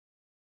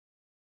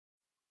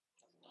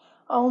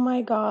Oh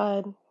my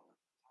God.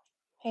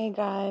 Hey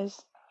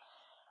guys.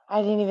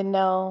 I didn't even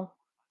know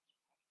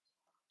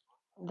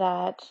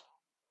that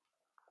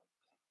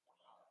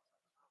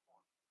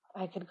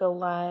I could go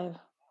live.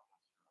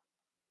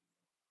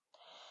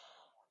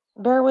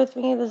 Bear with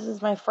me. This is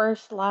my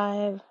first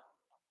live.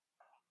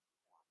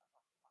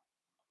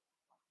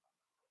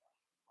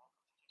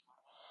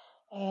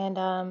 And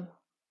I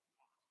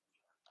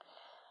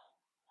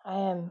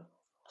am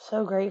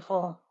so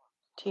grateful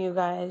to you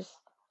guys.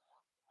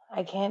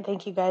 I can't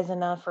thank you guys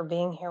enough for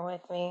being here with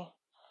me.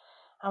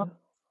 I'm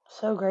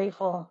so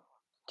grateful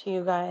to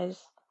you guys.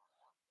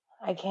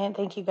 I can't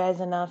thank you guys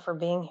enough for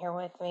being here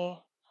with me.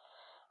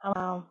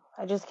 I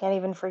just can't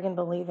even freaking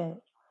believe it.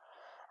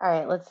 All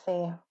right, let's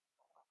see.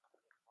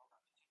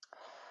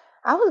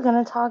 I was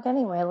going to talk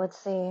anyway.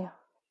 Let's see.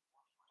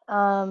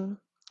 I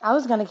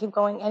was going to keep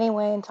going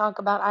anyway and talk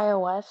about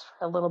iOS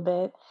for a little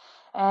bit.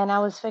 And I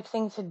was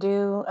fixing to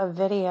do a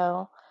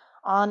video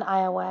on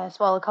iOS.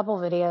 Well, a couple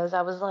videos.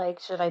 I was like,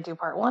 should I do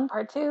part 1,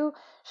 part 2?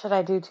 Should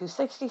I do 2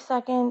 60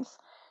 seconds?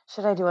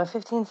 Should I do a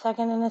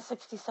 15-second and a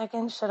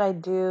 60-second? Should I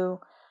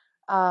do,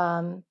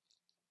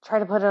 try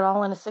to put it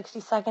all in a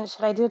 60-second?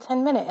 Should I do a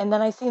 10-minute? And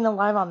then I seen the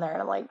live on there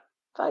and I'm like,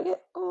 fuck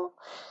it. Ooh.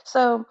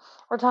 So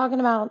we're talking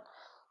about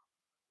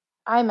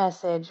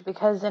iMessage,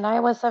 because in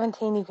iOS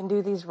 17 you can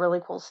do these really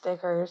cool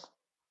stickers.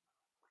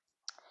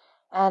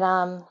 And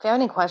if you have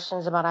any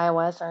questions about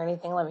iOS or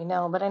anything, let me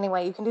know. But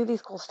anyway, you can do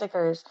these cool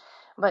stickers.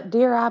 But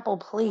dear Apple,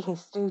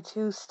 please do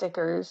 2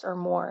 stickers or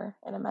more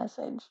in a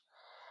message.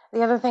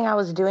 The other thing I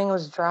was doing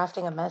was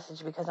drafting a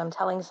message because I'm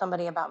telling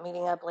somebody about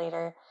meeting up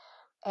later.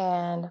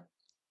 And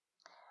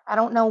I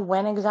don't know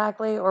when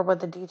exactly or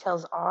what the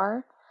details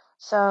are.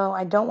 So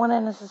I don't want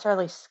to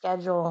necessarily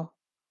schedule.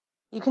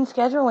 You can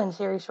schedule in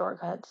Siri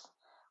shortcuts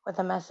with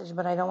a message,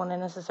 but I don't want to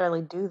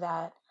necessarily do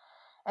that.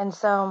 And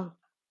so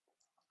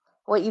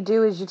what you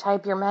do is you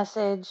type your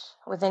message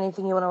with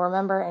anything you want to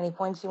remember, any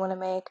points you want to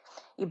make.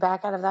 You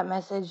back out of that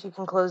message. You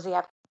can close the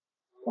app.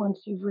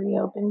 Once you've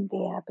reopened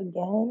the app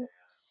again,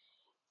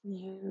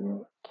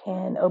 you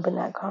can open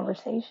that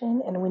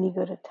conversation. And when you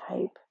go to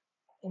type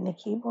in the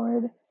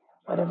keyboard,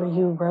 whatever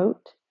you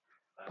wrote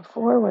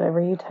before, whatever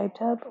you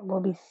typed up,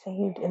 will be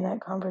saved in that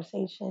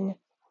conversation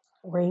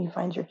where you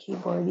find your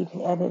keyboard. You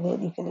can edit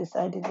it, you can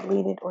decide to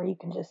delete it, or you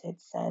can just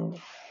hit send.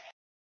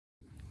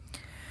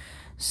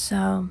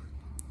 So,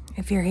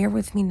 if you're here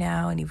with me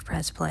now and you've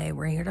pressed play,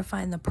 we're here to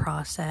find the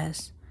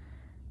process.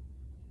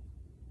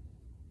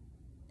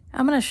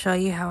 I'm going to show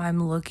you how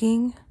I'm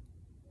looking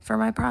for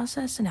my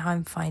process and how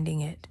I'm finding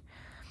it.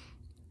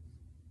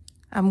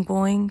 I'm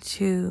going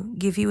to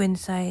give you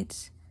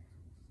insights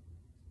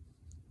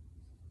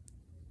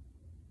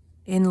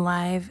in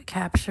live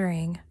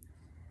capturing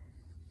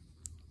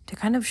to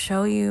kind of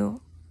show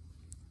you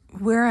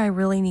where I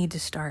really need to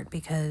start,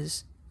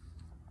 because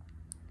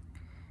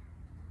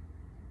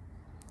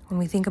when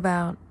we think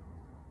about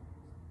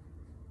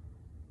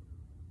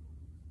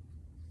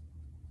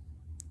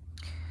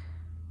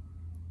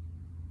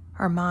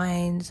our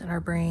minds and our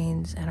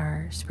brains and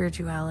our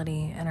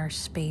spirituality and our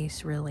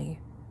space, really,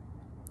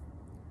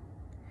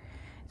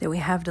 that we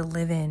have to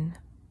live in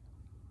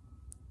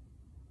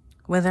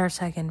with our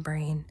second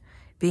brain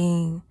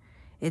being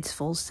its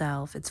full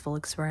self, its full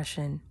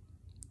expression,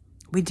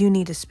 we do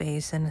need a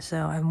space. And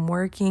so I'm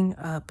working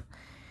up.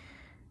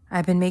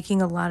 I've been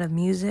making a lot of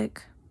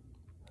music,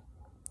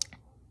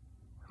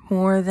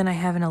 more than I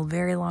have in a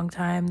very long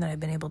time, that I've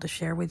been able to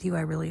share with you.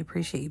 I really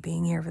appreciate you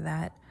being here for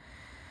that.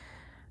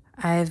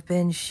 I've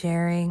been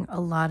sharing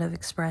a lot of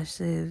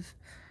expressive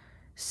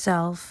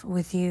self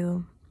with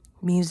you,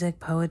 music,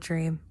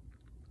 poetry,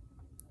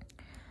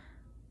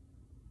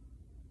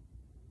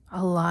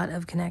 a lot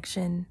of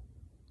connection,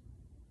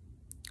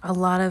 a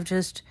lot of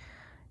just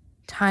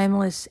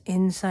timeless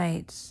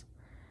insights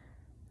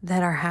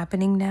that are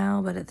happening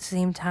now, but at the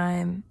same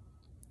time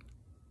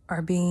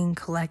are being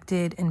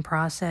collected and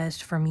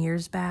processed from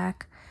years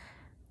back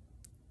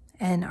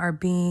and are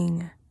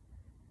being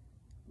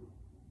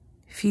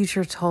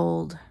future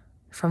told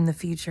from the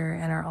future,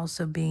 and are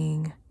also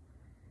being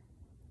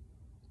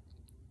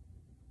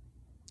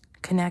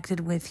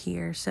connected with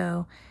here.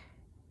 So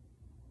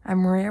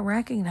I'm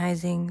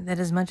recognizing that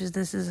as much as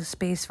this is a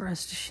space for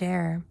us to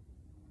share,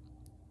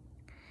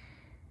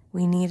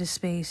 we need a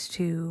space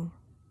to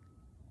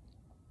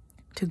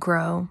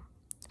grow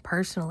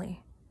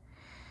personally.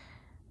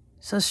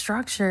 So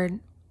Structured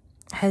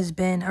has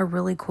been a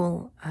really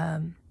cool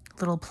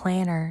little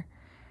planner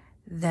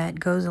that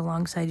goes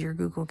alongside your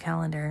Google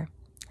Calendar,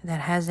 that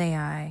has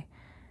AI,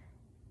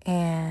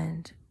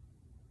 and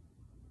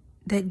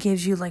that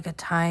gives you like a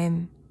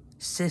time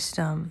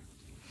system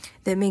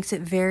that makes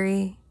it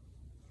very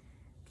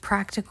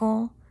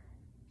practical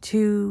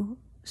to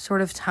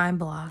sort of time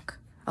block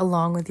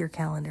along with your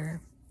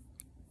calendar.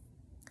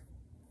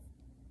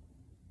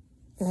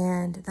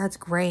 And that's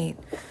great.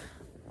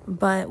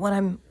 But what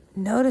I'm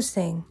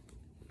noticing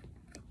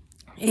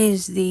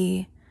is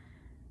the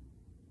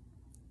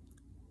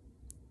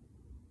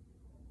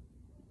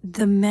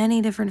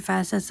many different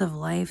facets of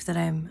life that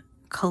I'm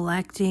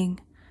collecting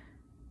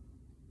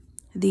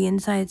the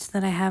insights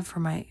that I have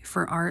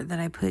for art that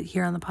I put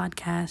here on the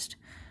podcast,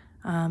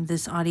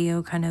 this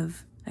audio kind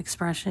of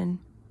expression,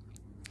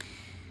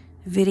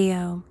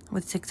 video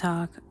with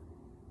TikTok,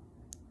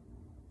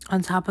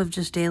 on top of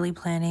just daily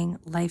planning,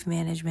 life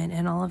management,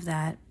 and all of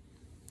that.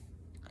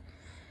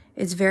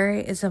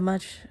 It's a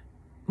much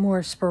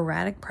more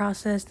sporadic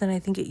process than I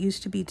think it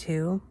used to be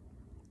too.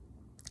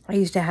 I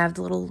used to have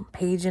the little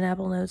page in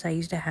Apple Notes. I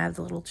used to have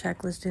the little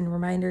checklist and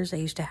reminders. I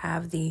used to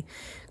have the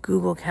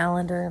Google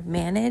Calendar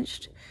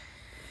managed.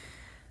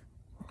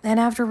 And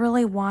after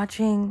really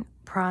watching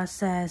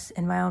process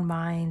in my own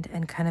mind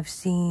and kind of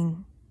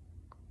seeing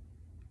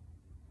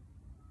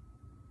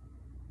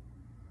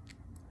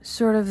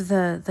sort of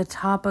the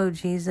top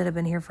OGs that have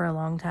been here for a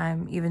long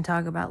time even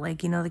talk about, like,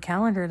 the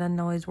calendar doesn't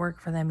always work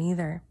for them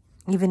either.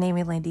 Even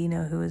Amy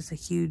Landino, who is a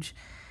huge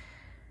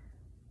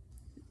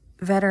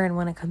veteran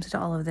when it comes to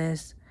all of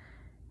this,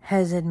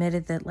 has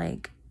admitted that,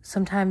 like,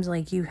 sometimes,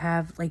 like, you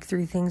have, like,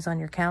 3 things on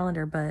your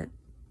calendar, but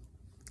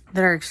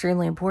that are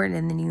extremely important,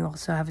 and then you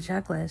also have a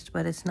checklist,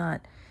 but it's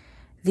not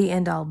the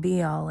end-all,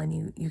 be-all,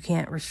 and you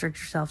can't restrict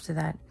yourself to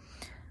that.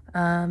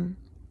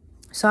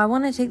 So I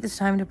want to take this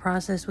time to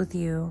process with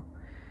you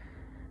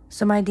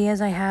some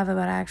ideas I have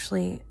about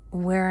actually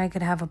where I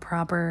could have a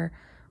proper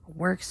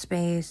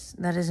workspace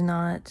that is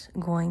not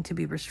going to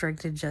be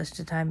restricted just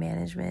to time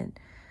management,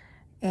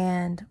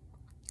 and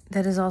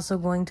that is also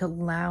going to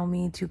allow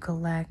me to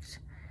collect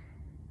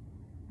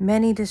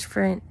many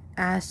different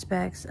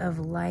aspects of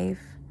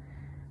life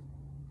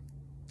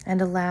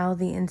and allow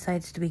the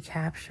insights to be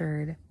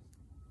captured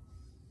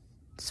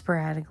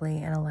sporadically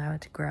and allow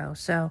it to grow.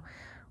 So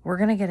we're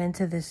going to get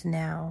into this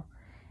now,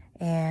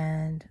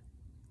 and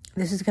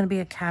this is going to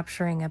be a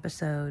capturing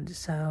episode,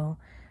 so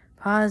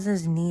pause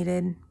is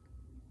needed.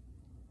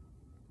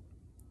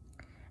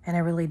 And I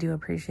really do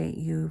appreciate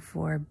you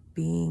for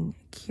being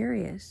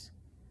curious.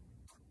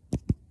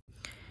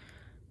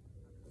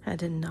 I had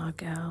to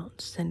knock out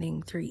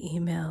sending 3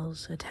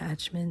 emails,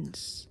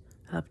 attachments,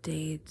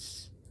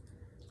 updates,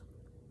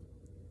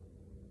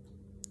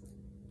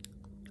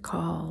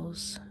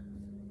 calls,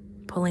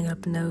 pulling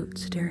up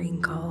notes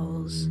during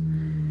calls,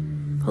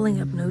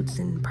 pulling up notes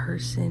in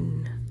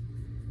person.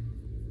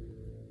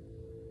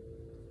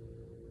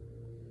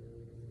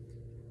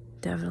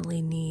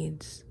 Definitely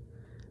needs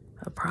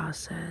a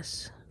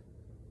process.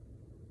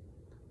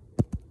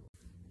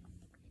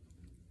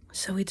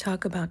 So we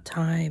talk about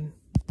time.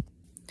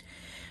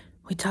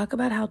 We talk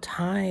about how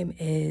time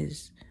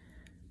is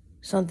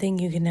something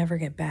you can never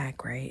get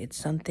back, right? It's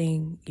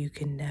something you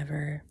can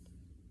never...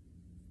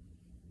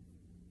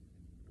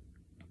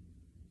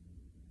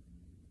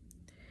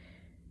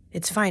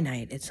 It's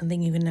finite. It's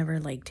something you can never,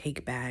 like,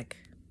 take back,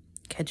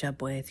 catch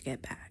up with,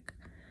 get back.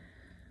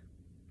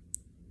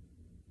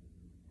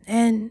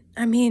 And,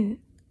 I mean,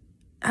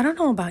 I don't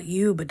know about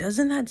you, but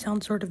doesn't that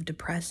sound sort of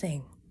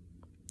depressing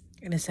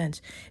in a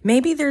sense?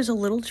 Maybe there's a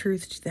little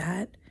truth to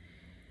that.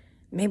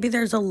 Maybe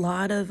there's a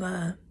lot of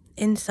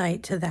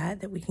insight to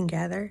that we can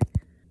gather.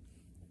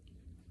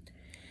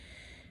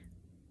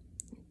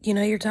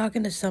 You're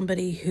talking to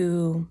somebody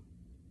who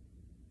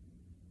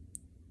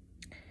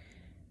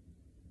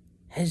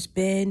has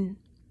been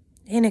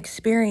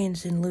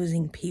inexperienced in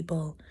losing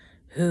people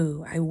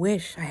who I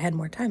wish I had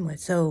more time with.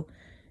 So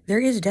there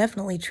is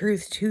definitely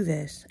truth to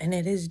this, and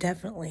it is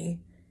definitely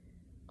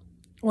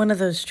one of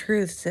those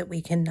truths that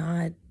we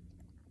cannot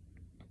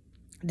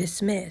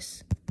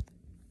dismiss.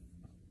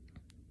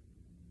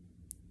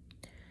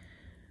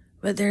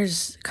 But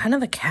there's kind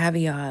of a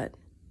caveat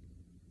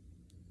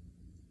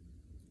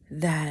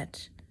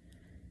that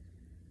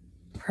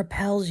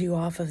propels you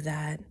off of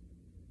that.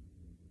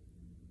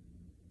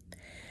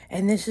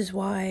 And this is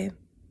why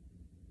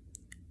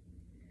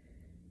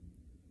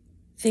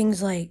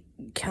things like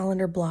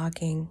calendar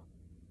blocking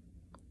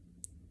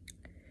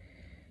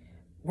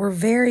were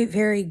very,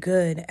 very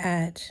good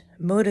at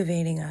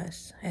motivating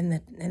us,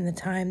 and the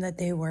time that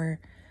they were,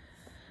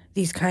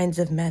 these kinds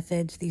of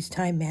methods, these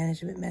time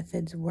management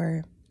methods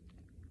were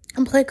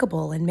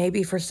applicable. And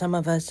maybe for some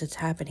of us it's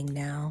happening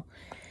now,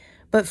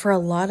 but for a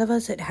lot of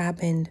us it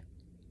happened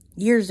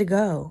years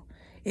ago.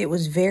 It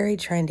was very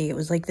trendy. It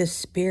was like this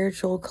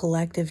spiritual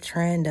collective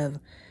trend of,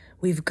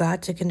 we've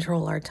got to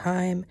control our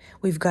time.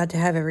 We've got to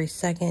have every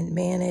second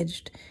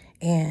managed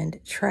and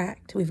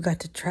tracked. We've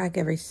got to track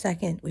every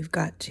second. We've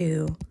got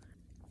to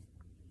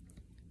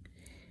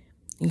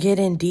get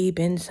in deep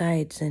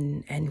insights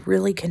and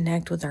really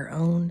connect with our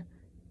own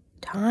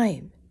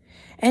time.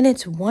 And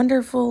it's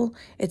wonderful.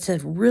 It's a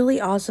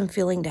really awesome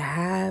feeling to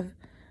have.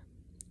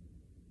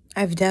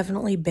 I've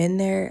definitely been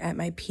there at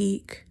my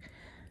peak,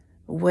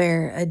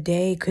 where a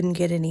day couldn't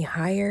get any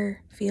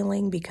higher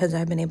feeling because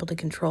I've been able to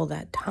control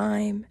that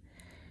time.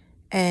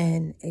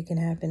 And it can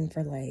happen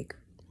for like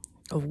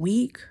a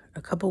week,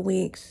 a couple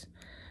weeks,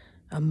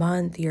 a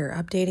month. You're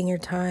updating your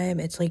time.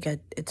 It's like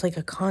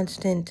a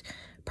constant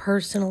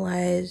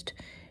personalized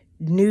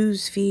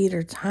news feed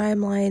or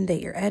timeline that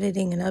you're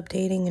editing and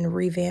updating and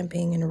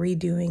revamping and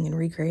redoing and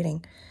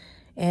recreating.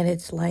 And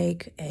it's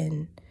like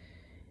an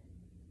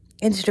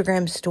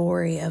Instagram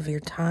story of your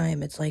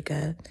time. It's like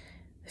a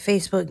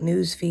Facebook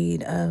news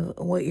feed of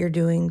what you're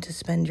doing to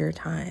spend your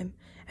time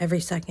every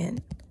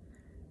second.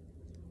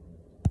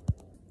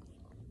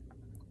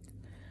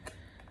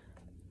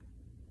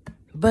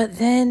 But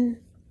then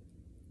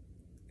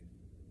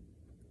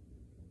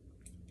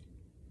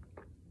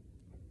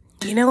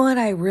you know what?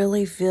 I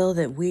really feel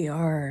that we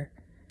are,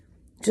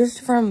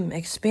 just from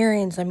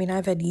experience, I mean,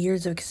 I've had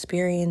years of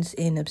experience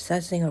in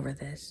obsessing over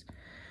this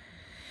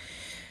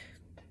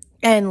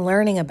and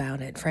learning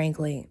about it,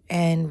 frankly,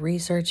 and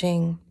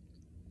researching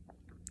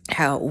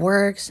how it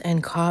works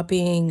and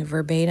copying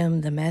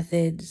verbatim the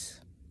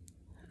methods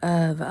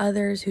of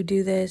others who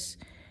do this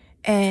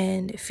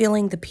and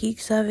feeling the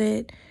peaks of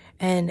it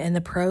and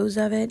the pros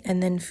of it,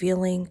 and then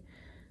feeling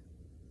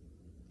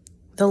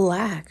the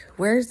lack.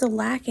 Where's the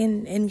lack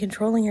in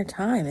controlling your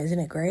time? Isn't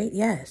it great?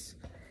 Yes,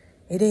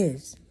 it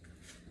is.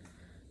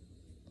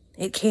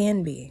 It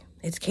can be.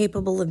 It's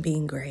capable of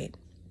being great.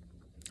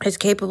 It's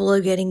capable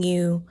of getting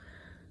you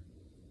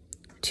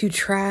to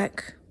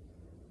track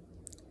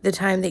the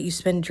time that you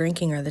spend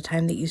drinking or the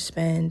time that you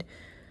spend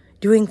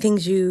doing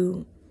things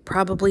you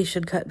probably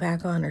should cut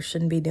back on or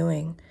shouldn't be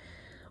doing.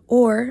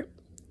 Or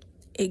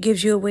it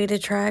gives you a way to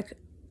track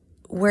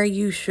where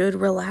you should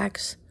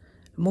relax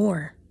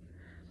more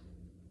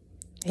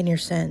in your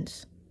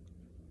sense.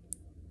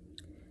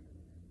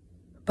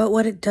 But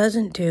what it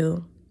doesn't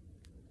do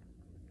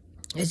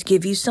is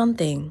give you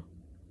something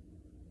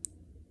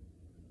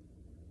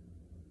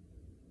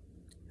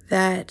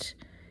that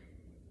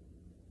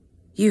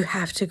you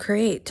have to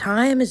create.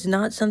 Time is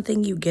not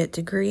something you get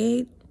to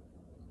create.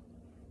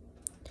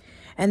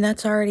 And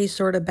that's already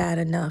sort of bad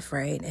enough,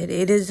 right?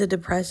 It is a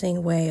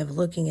depressing way of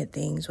looking at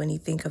things when you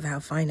think of how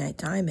finite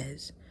time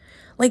is.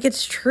 Like,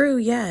 it's true,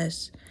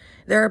 yes.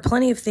 There are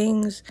plenty of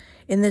things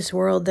in this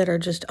world that are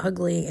just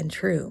ugly and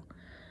true.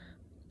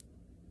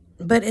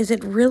 But is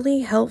it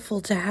really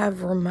helpful to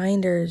have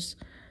reminders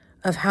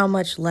of how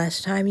much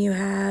less time you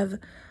have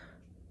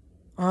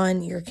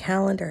on your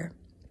calendar?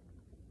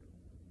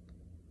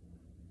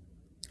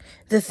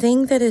 The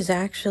thing that is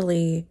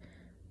actually,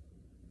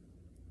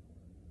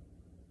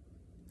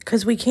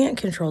 because we can't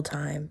control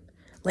time.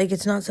 Like,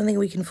 it's not something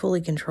we can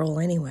fully control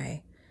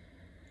anyway.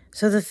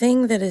 So the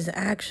thing that is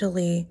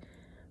actually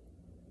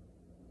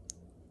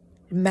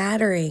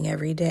mattering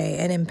every day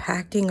and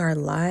impacting our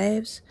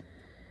lives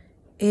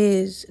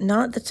is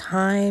not the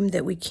time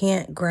that we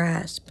can't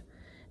grasp,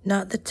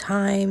 not the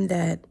time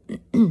that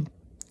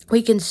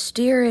we can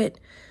steer it,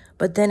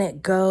 but then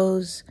it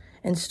goes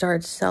and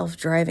starts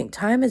self-driving.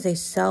 Time is a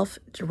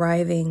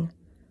self-driving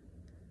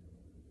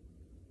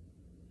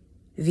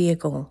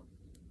vehicle.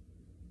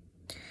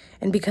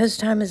 And because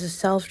time is a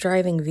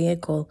self-driving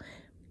vehicle,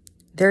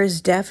 there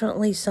is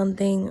definitely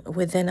something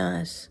within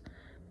us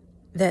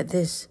that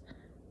this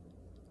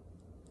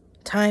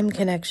time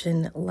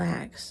connection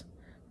lacks.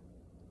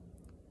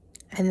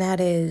 And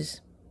that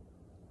is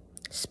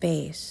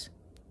space.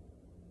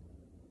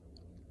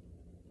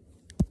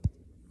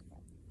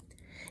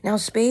 Now,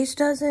 space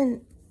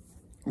doesn't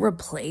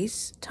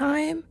replace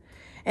time,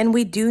 and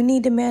we do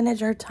need to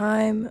manage our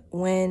time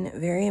when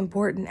very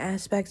important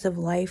aspects of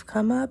life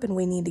come up and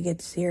we need to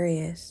get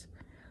serious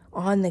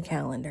on the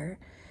calendar.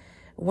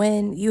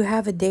 When you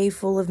have a day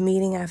full of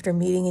meeting after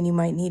meeting and you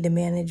might need to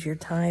manage your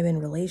time in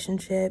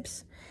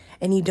relationships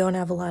and you don't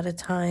have a lot of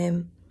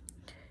time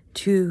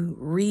to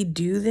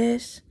redo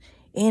this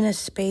in a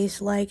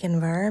space-like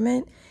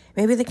environment,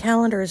 maybe the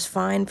calendar is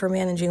fine for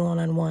managing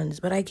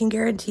one-on-ones, but I can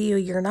guarantee you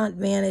you're not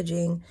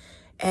managing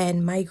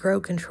and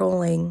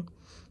micro-controlling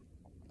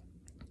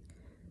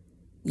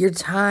your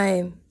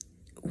time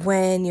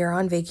when you're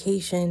on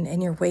vacation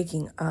and you're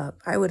waking up.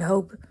 I would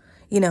hope,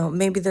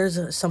 maybe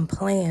there's some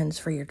plans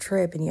for your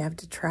trip and you have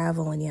to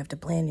travel and you have to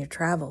plan your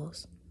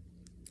travels.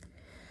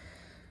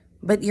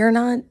 But you're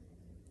not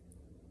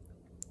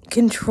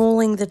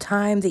controlling the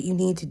time that you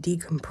need to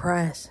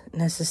decompress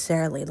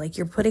necessarily. Like,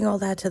 you're putting all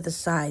that to the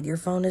side. Your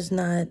phone is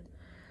not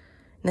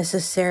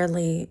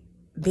necessarily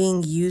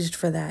being used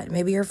for that.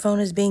 Maybe your phone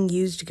is being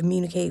used to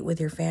communicate with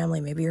your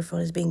family. Maybe your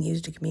phone is being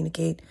used to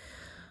communicate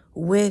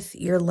with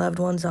your loved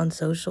ones on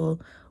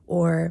social,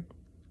 or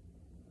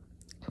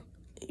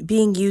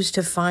being used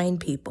to find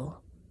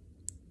people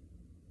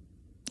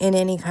in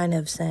any kind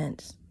of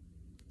sense.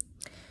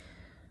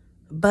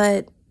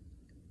 But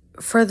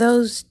for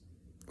those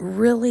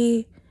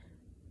really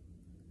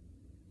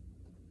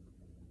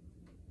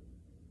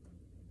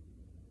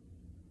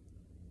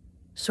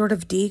sort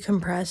of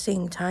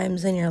decompressing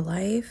times in your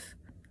life,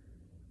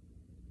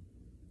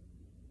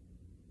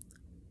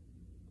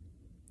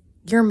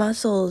 your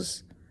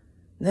muscles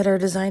that are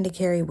designed to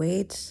carry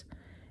weights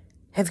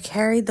have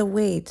carried the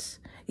weights.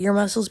 Your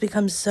muscles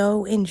become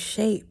so in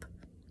shape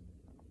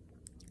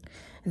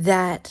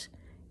that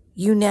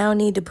you now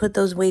need to put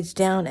those weights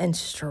down and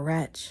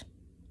stretch.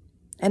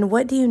 And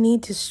what do you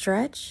need to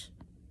stretch?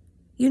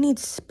 You need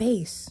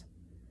space.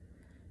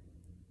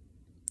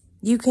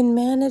 You can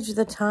manage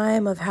the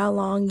time of how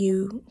long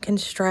you can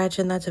stretch,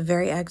 and that's a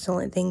very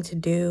excellent thing to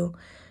do.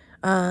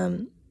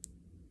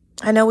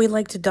 I know we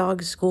like to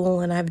dog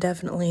school, and I've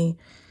definitely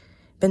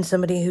been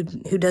somebody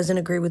who doesn't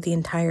agree with the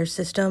entire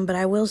system, but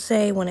I will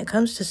say when it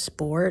comes to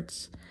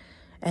sports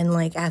and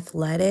like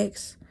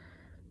athletics,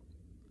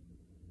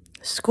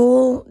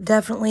 school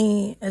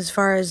definitely, as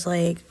far as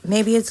like,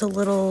 maybe it's a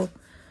little,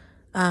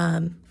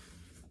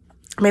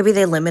 maybe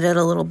they limit it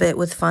a little bit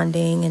with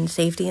funding and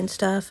safety and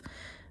stuff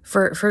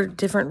for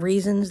different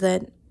reasons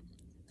that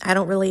I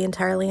don't really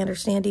entirely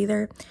understand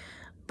either.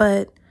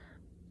 But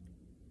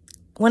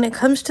when it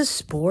comes to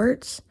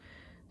sports,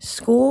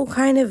 school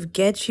kind of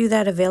gets you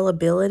that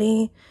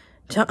availability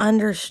to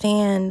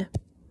understand,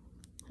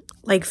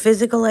 like,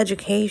 physical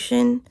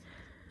education.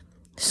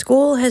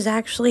 School has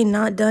actually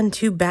not done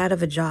too bad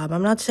of a job.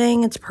 I'm not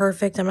saying it's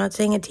perfect. I'm not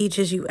saying it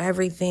teaches you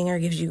everything or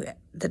gives you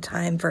the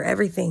time for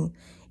everything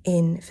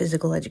in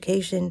physical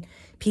education,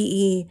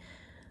 PE,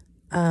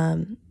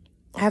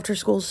 after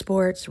school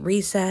sports,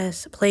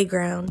 recess,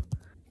 playground.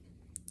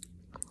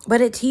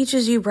 But it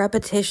teaches you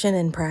repetition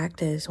and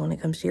practice when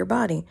it comes to your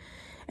body.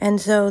 And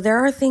so there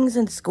are things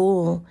in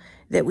school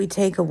that we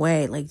take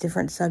away, like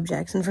different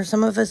subjects. And for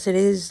some of us, it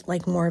is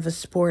like more of a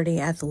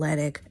sporty,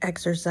 athletic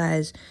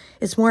exercise.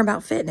 It's more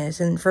about fitness.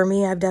 And for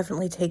me, I've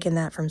definitely taken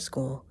that from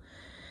school.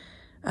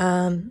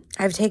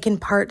 I've taken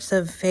parts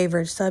of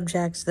favorite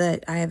subjects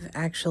that I've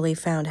actually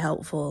found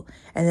helpful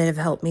and that have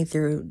helped me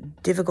through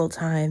difficult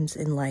times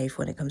in life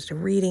when it comes to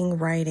reading,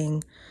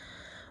 writing,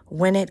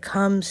 when it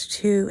comes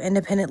to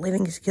independent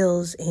living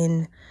skills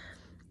in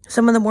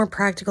some of the more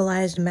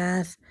practicalized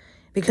math.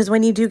 Because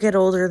when you do get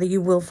older,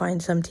 you will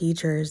find some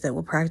teachers that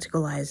will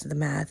practicalize the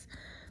math.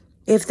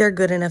 If they're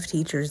good enough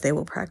teachers, they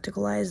will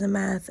practicalize the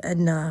math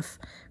enough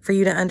for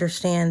you to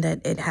understand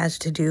that it has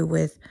to do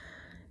with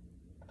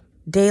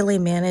daily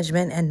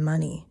management and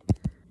money.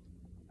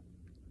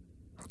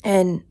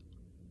 And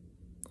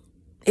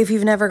if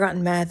you've never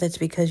gotten math, it's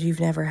because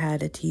you've never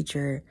had a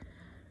teacher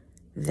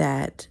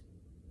that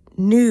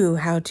knew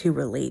how to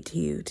relate to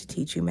you to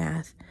teach you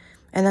math.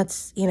 And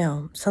that's,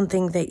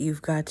 something that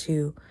you've got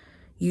to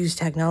use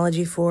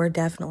technology for.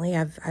 Definitely.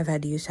 I've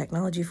had to use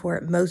technology for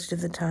it most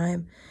of the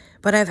time,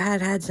 but I've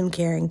had some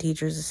caring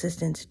teachers,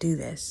 assistants do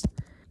this.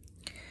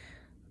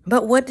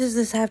 But what does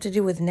this have to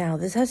do with now?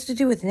 This has to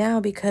do with now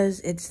because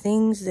it's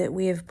things that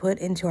we have put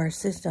into our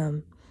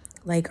system.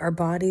 Like, our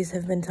bodies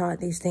have been taught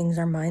these things,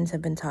 our minds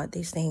have been taught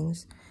these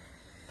things.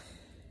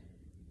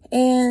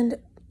 And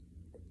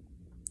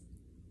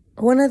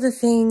one of the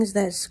things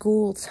that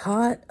school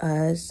taught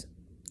us,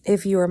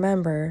 if you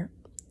remember,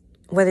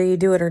 whether you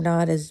do it or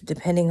not is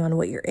depending on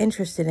what you're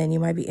interested in. You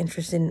might be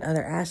interested in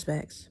other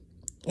aspects,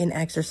 in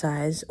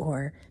exercise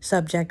or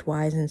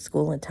subject-wise in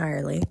school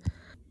entirely.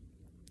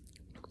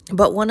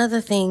 But one of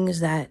the things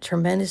that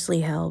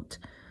tremendously helped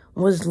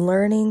was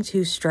learning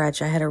to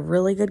stretch. I had a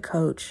really good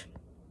coach,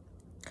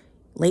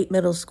 late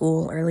middle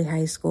school, early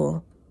high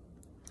school,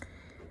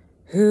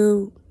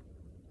 who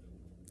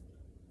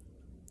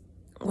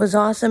was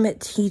awesome at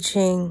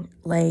teaching,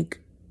 like,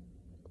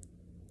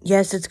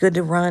 yes, it's good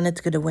to run,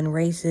 it's good to win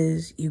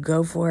races, you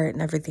go for it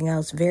and everything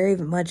else. Very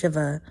much of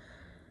a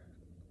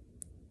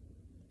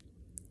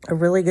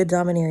really good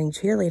domineering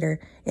cheerleader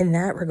in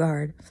that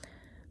regard.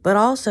 But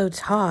also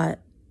taught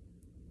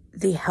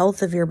the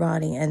health of your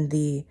body and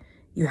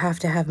you have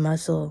to have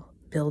muscle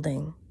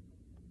building.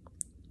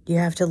 You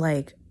have to,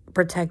 like,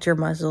 protect your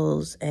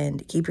muscles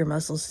and keep your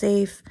muscles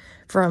safe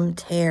from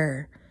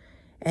tear.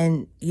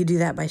 And you do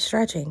that by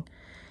stretching.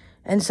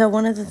 And so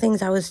one of the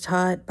things I was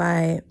taught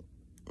by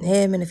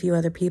him and a few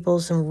other people,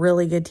 some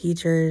really good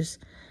teachers,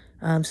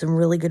 some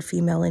really good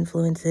female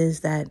influences,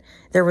 that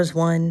there was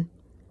one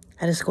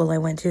at a school I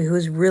went to who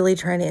was really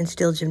trying to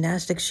instill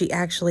gymnastics. She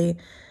actually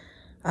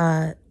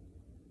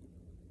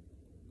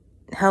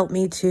helped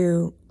me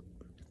to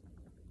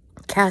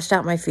cast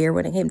out my fear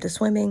when it came to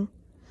swimming.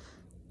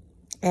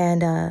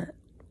 And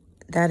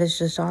that is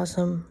just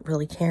awesome,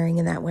 really caring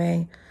in that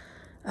way.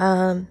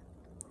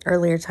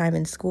 Earlier time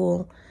in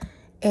school.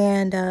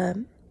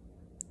 And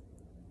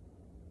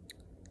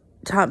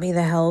taught me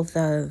the health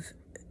of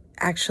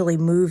actually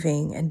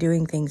moving and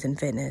doing things in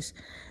fitness.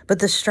 But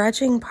the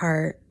stretching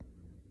part,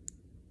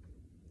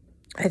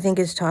 I think,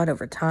 is taught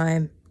over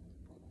time.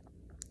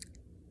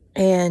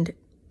 And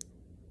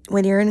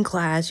when you're in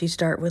class, you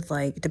start with,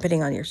 like,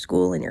 depending on your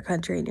school and your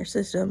country and your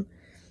system,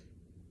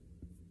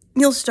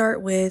 you'll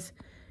start with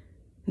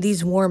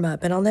these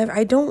warm-up. And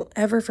I don't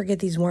ever forget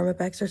these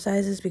warm-up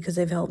exercises because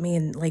they've helped me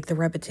in, like, the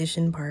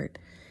repetition part.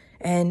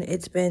 And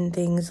it's been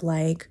things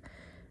like,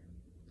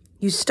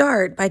 you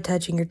start by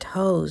touching your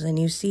toes and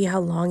you see how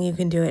long you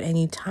can do it and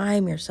you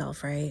time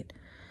yourself, right?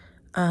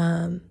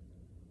 And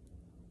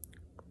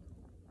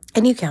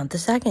you count the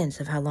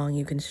seconds of how long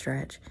you can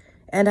stretch.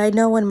 And I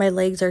know when my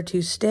legs are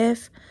too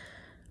stiff,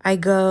 I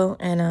go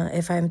and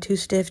if I'm too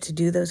stiff to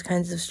do those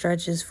kinds of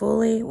stretches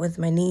fully with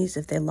my knees,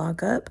 if they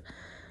lock up,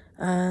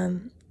 that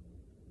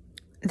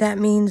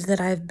means that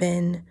I've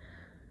been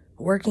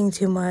working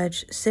too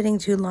much, sitting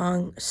too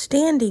long,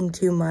 standing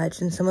too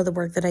much. And some of the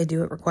work that I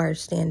do, it requires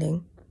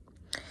standing.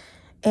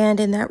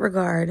 And in that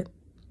regard,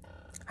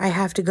 I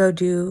have to go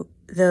do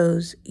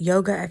those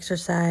yoga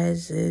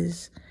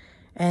exercises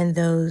and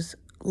those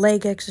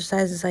leg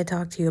exercises I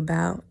talked to you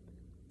about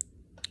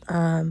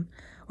when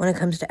it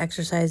comes to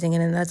exercising.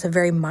 And that's a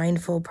very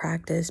mindful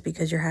practice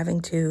because you're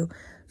having to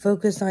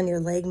focus on your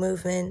leg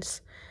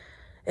movements,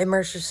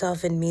 immerse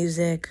yourself in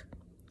music.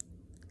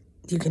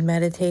 You can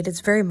meditate.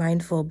 It's very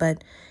mindful,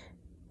 but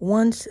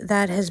once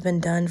that has been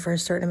done for a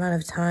certain amount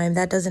of time,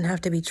 that doesn't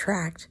have to be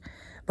tracked,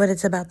 but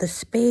it's about the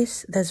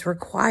space that's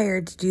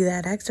required to do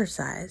that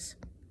exercise.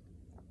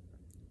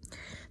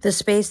 The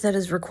space that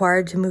is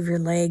required to move your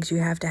legs, you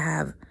have to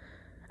have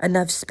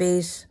enough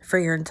space for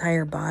your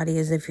entire body,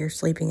 as if you're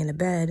sleeping in a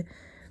bed,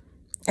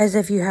 as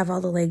if you have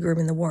all the leg room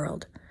in the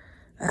world.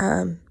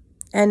 And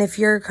if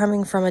you're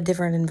coming from a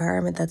different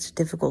environment, that's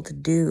difficult to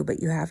do,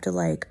 but you have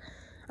to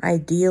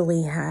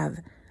ideally have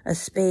a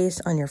space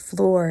on your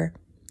floor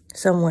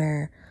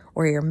somewhere,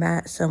 or your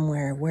mat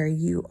somewhere where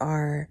you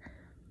are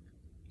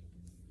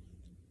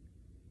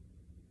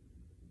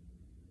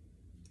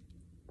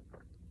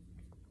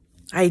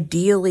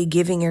ideally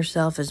giving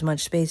yourself as much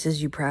space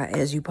as you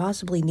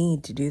possibly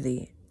need to do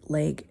the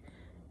leg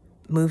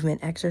movement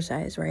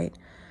exercise, right?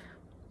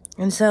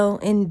 And so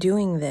in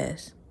doing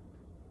this,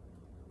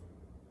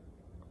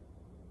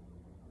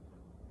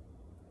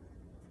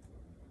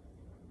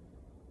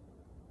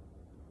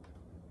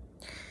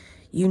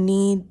 you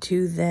need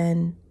to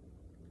then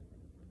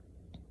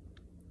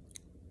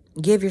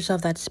give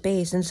yourself that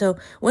space. And so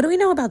what do we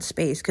know about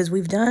space? Because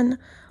we've done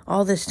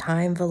all this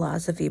time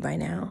philosophy by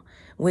now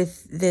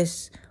with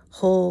this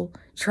whole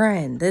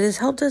trend that has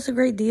helped us a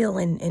great deal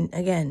in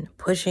again,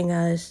 pushing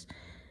us,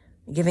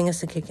 giving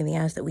us the kick in the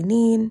ass that we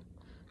need,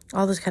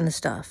 all this kind of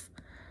stuff.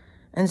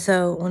 And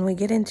so when we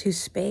get into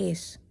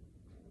space,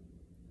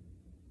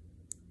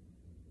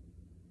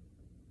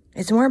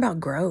 it's more about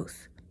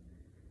growth.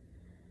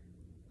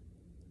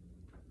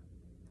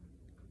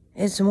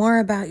 It's more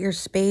about your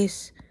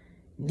space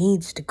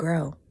needs to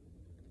grow.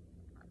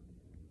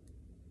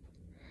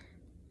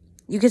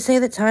 You could say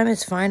that time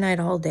is finite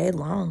all day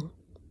long.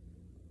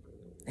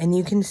 And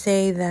you can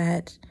say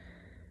that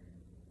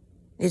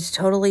it's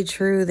totally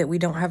true that we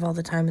don't have all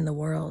the time in the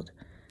world.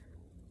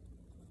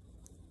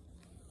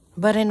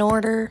 But in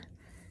order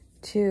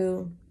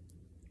to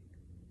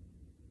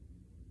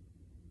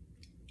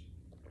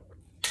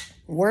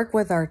work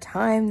with our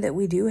time that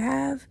we do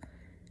have,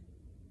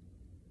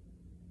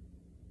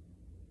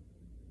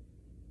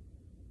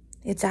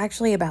 it's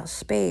actually about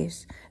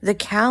space. The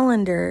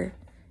calendar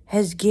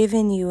has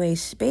given you a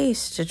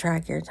space to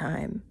track your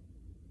time.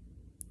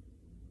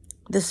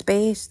 The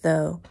space,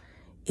 though,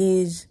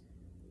 is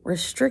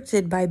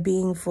restricted by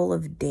being full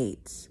of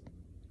dates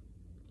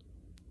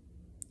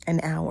and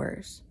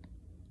hours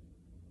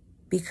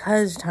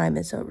because time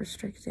is so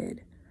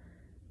restricted.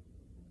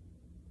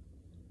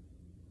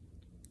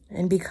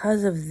 And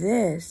because of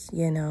this,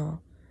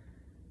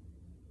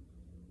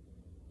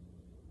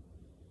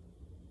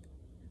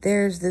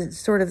 there's the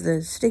sort of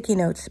the sticky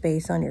note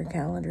space on your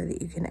calendar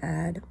that you can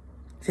add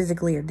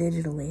physically or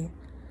digitally.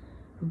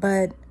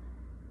 But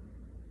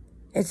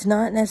it's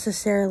not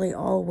necessarily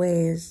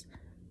always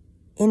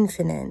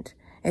infinite.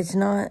 It's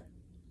not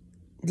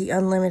the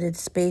unlimited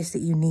space that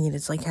you need.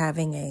 It's like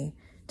having a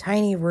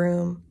tiny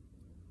room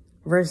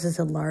versus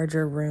a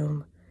larger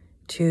room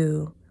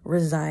to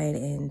reside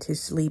in, to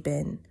sleep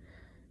in,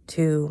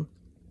 and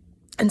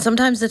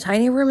sometimes the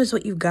tiny room is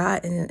what you've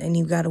got, and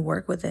you've got to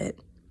work with it.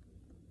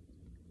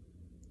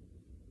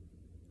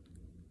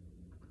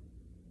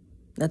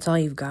 That's all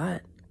you've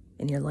got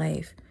in your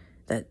life.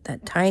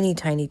 That tiny,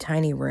 tiny,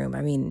 tiny room.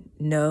 I mean,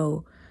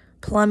 no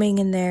plumbing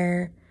in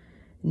there,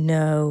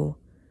 no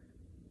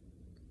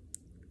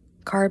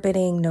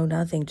carpeting, no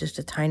nothing, just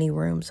a tiny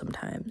room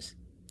sometimes.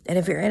 And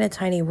if you're in a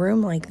tiny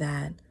room like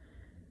that,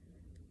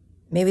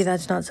 maybe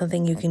that's not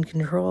something you can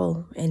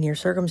control in your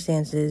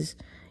circumstances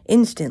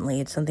instantly.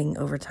 It's something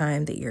over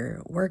time that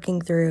you're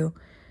working through.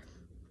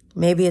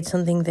 Maybe it's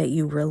something that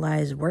you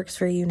realize works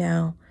for you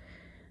now.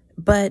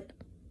 But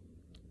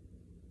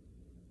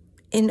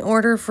in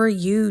order for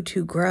you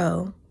to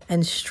grow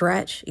and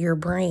stretch your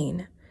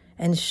brain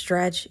and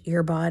stretch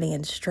your body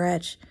and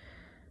stretch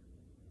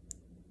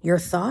your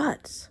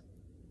thoughts,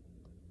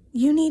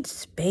 you need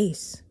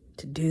space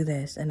to do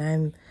this. And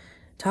I'm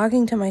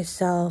talking to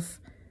myself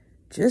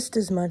just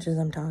as much as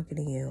I'm talking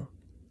to you.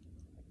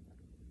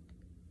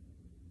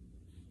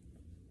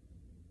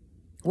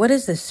 What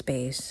is this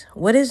space?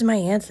 What is my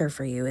answer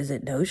for you? Is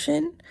it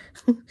Notion?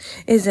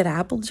 Is it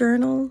Apple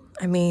Journal?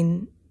 I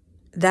mean,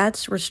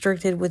 that's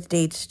restricted with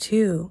dates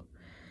too.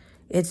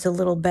 It's a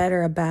little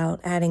better about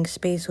adding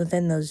space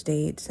within those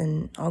dates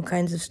and all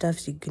kinds of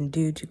stuff you can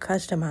do to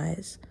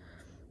customize.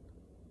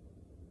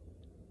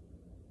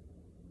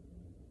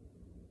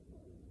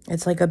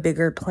 It's like a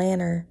bigger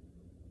planner.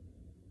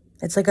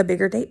 It's like a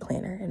bigger date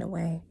planner in a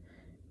way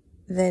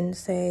than,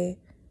 say,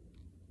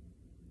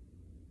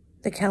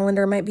 the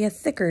calendar might be a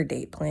thicker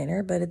date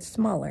planner, but it's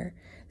smaller.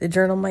 The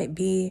journal might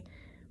be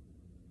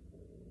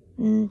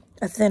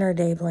a thinner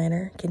day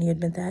planner. Can you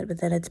admit that? But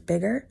that it's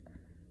bigger?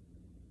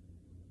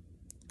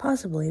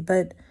 Possibly,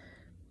 but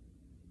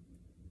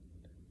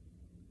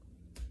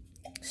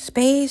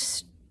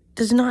Space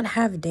does not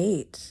have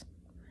dates,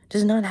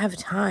 does not have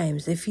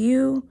times. If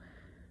you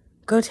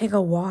go take a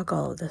walk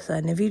all of a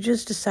sudden, if you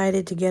just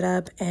decided to get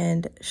up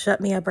and shut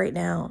me up right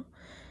now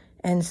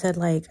and said,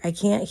 like, I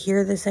can't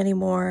hear this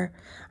anymore,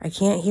 I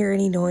can't hear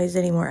any noise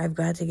anymore, I've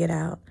got to get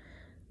out,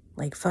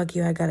 like, fuck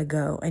you, I gotta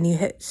go, and you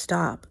hit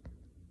stop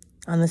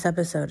on this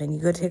episode and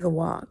you go take a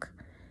walk,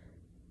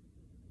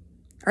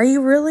 are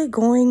you really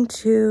going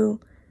to,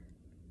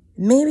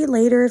 maybe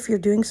later if you're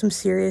doing some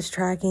serious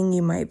tracking,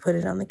 you might put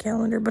it on the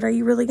calendar, but are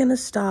you really going to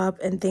stop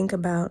and think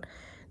about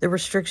the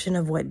restriction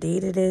of what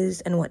date it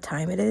is and what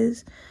time it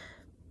is?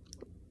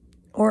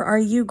 Or are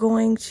you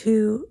going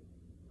to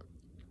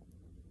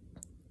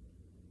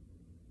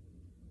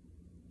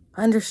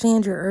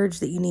understand your urge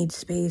that you need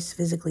space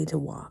physically to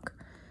walk?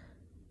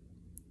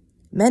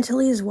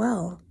 Mentally as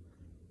well.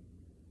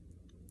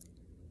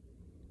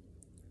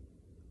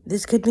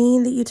 This could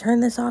mean that you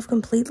turn this off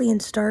completely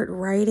and start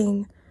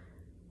writing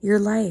your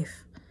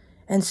life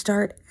and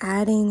start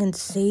adding and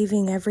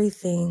saving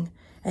everything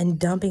and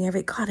dumping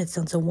God, it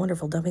sounds so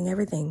wonderful, dumping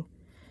everything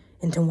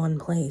into one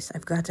place.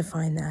 I've got to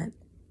find that.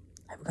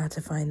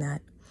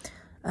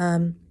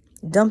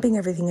 Dumping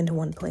everything into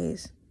one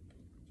place.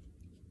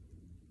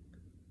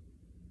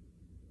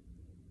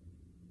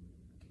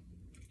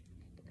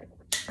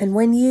 And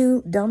when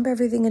you dump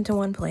everything into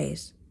one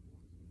place,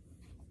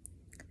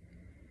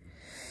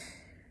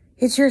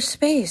 it's your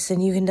space,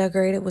 and you can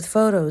decorate it with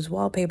photos,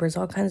 wallpapers,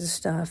 all kinds of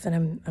stuff.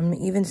 And I'm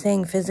even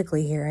saying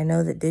physically here. I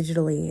know that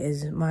digitally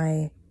is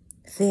my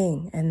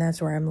thing, and that's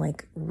where I'm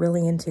like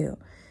really into.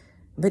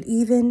 But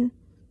even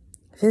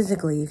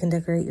physically, you can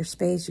decorate your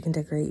space, you can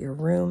decorate your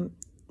room,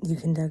 you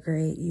can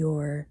decorate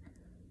you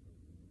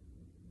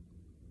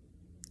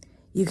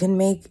can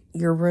make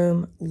your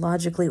room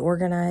logically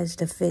organized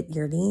to fit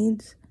your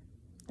needs,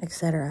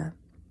 etc.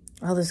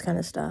 All this kind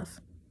of stuff.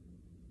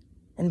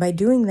 And by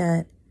doing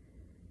that,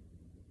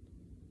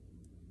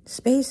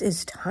 space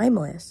is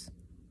timeless.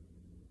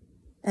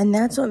 And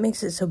that's what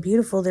makes it so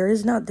beautiful. There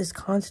is not this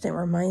constant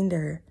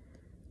reminder.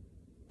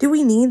 Do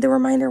we need the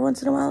reminder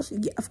once in a while?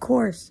 Yeah, of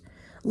course.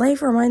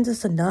 Life reminds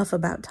us enough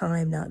about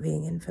time not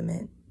being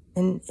infinite.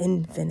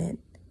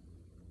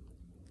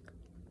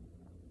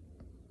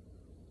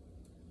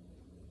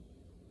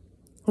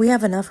 We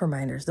have enough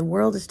reminders. The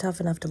world is tough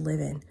enough to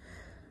live in.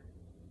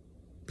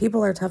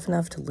 People are tough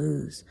enough to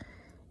lose.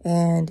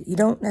 And you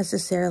don't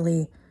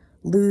necessarily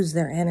lose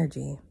their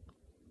energy.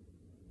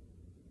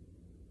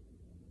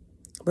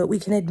 But we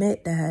can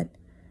admit that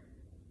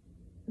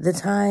the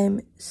time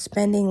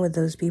spending with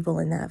those people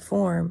in that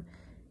form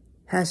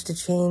has to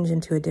change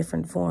into a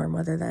different form,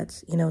 whether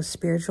that's,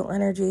 spiritual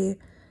energy,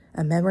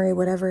 a memory,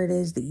 whatever it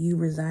is that you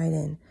reside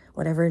in,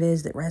 whatever it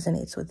is that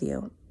resonates with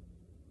you,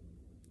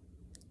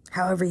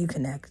 however you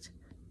connect.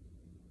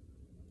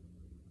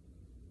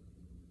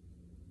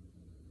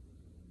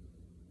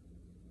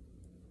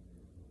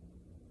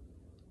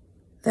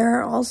 There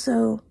are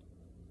also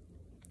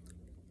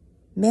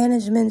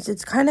managements.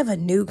 It's kind of a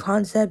new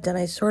concept, and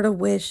I sort of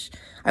wish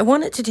I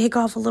want it to take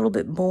off a little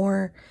bit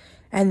more,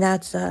 and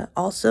that's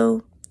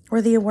also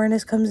where the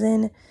awareness comes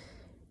in.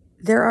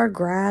 There are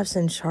graphs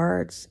and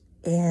charts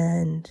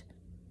and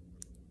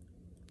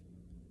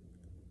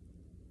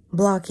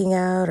blocking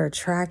out or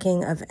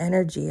tracking of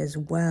energy as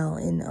well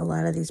in a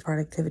lot of these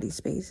productivity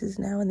spaces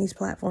now, in these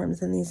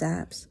platforms and these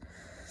apps.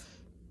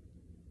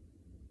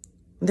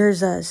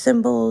 There's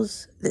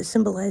symbols that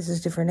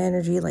symbolizes different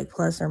energy, like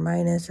plus or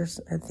minus or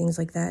things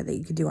like that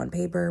you could do on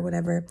paper or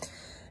whatever.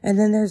 And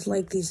then there's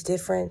like these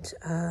different,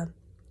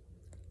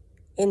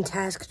 in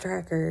task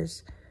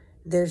trackers,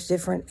 there's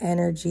different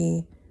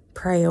energy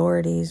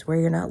priorities where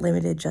you're not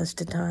limited just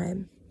to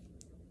time.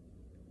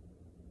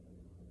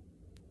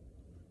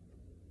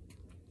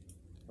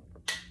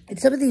 And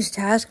some of these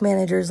task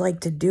managers,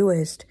 like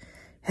Todoist,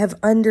 have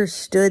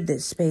understood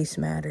that space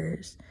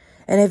matters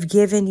and have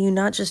given you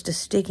not just a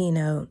sticky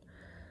note,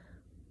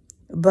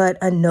 but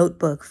a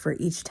notebook for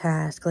each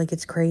task. Like,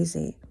 it's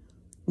crazy.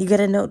 You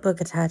get a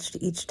notebook attached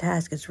to each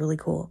task. It's really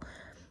cool.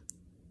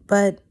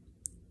 But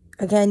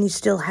again, you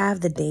still have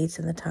the dates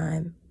and the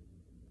time.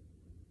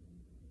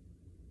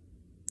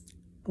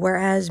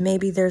 Whereas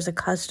maybe there's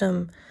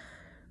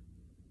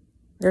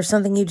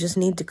something you just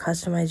need to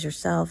customize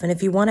yourself. And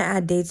if you want to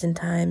add dates and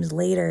times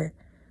later,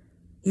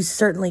 you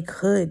certainly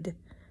could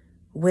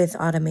with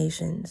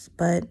automations.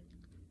 But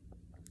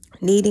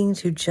needing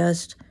to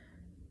just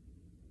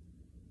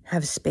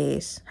have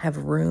space, have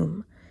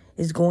room,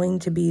 is going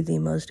to be the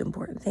most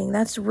important thing.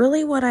 That's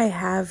really what I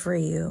have for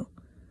you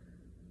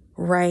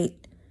right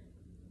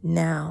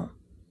now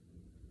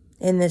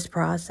in this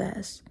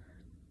process.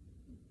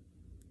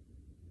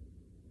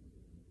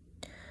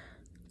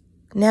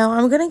 Now,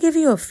 I'm going to give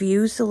you a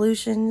few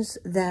solutions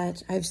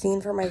that I've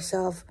seen for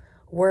myself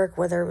work,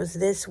 whether it was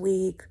this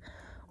week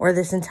or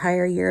this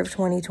entire year of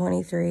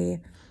 2023,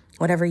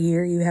 whatever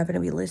year you happen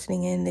to be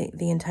listening in,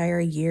 the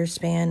entire year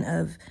span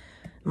of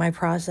my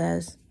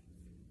process.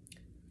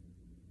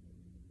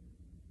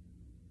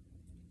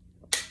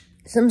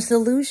 some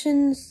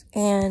solutions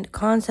and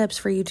concepts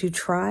for you to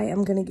try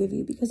I'm going to give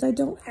you, because I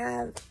don't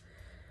have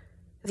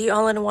the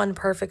all-in-one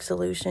perfect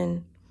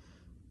solution.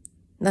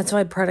 That's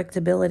why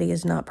productability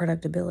is not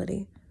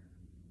productability.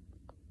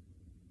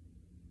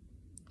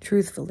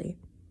 Truthfully.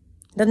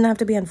 Doesn't have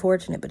to be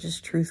unfortunate, but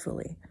just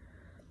truthfully.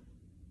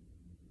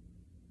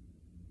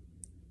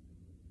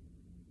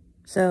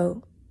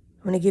 So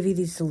I'm going to give you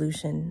these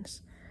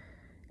solutions.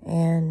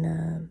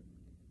 And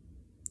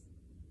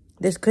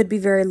this could be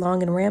very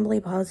long and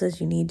rambly. Pause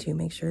as you need to.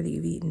 Make sure that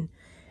you've eaten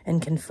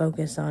and can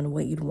focus on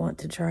what you'd want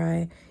to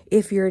try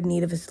if you're in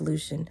need of a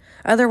solution.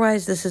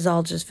 Otherwise, this is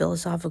all just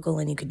philosophical,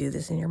 and you could do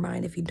this in your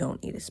mind if you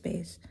don't need a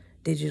space,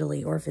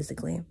 digitally or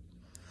physically.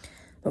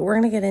 But we're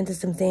going to get into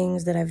some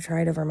things that I've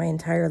tried over my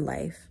entire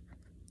life.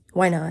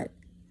 Why not?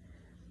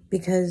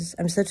 Because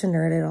I'm such a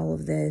nerd at all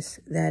of this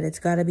that it's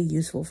got to be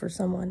useful for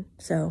someone.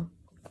 So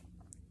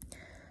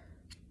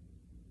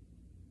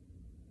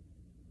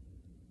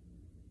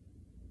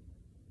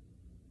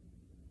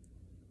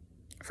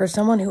for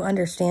someone who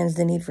understands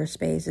the need for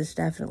space, is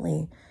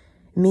definitely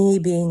me,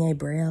 being a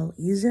Braille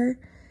user,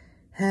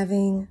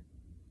 having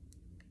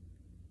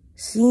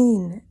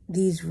seen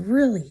these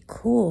really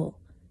cool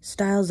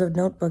styles of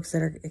notebooks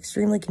that are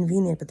extremely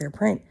convenient, but they're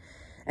print.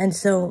 And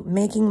so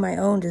making my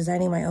own,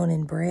 designing my own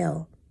in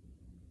Braille,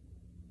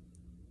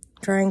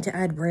 trying to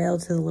add Braille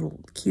to the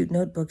little cute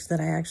notebooks that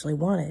I actually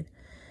wanted,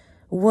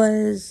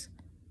 was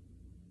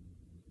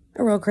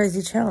a real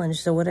crazy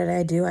challenge. So what did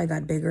I do? I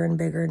got bigger and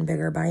bigger and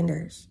bigger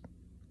binders.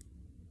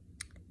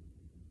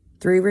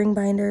 3-ring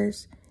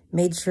binders,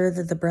 made sure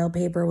that the Braille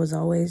paper was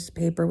always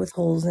paper with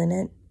holes in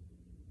it.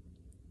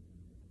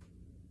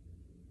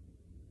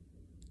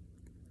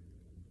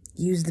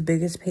 Used the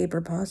biggest paper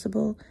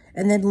possible,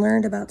 and then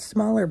learned about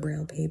smaller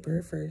Braille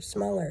paper for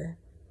smaller,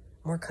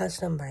 more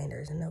custom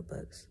binders and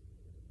notebooks.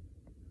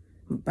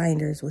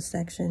 Binders with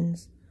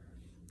sections,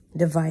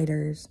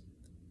 dividers,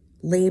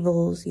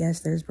 labels.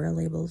 Yes, there's Braille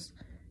labels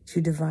to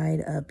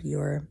divide up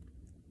your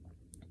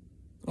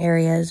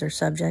areas or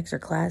subjects or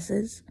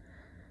classes.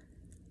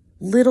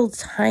 Little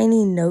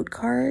tiny note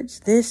cards.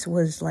 This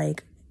was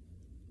like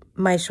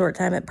my short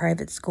time at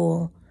private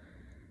school.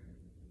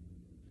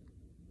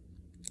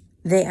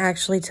 They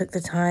actually took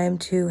the time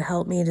to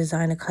help me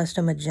design a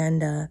custom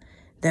agenda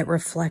that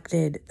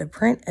reflected the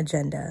print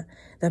agenda.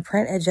 The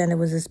print agenda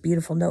was this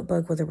beautiful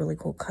notebook with a really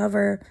cool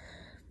cover.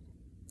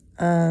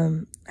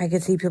 I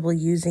could see people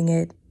using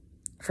it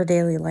for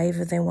daily life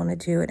if they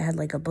wanted to. It had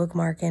like a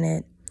bookmark in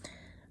it.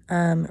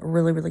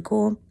 Really, really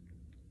cool.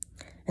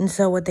 And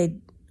so what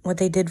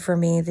they did for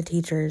me, the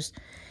teachers,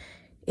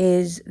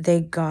 is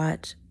they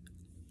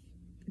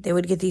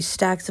would get these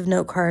stacks of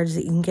note cards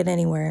that you can get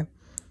anywhere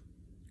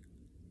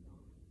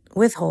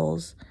with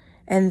holes,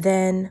 and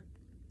then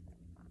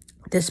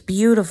this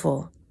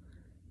beautiful,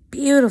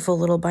 beautiful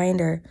little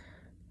binder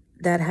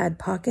that had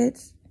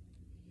pockets,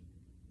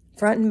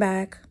 front and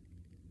back,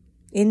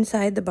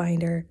 inside the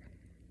binder,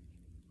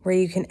 where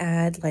you can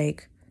add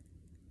like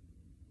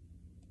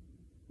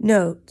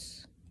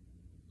notes.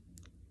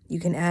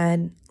 You can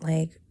add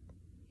like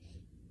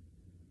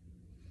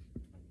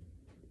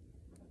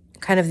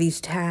kind of these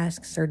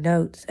tasks or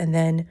notes, and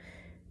then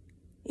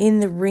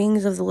in the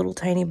rings of the little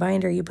tiny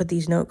binder, you put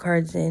these note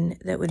cards in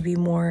that would be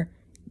more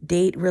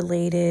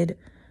date-related,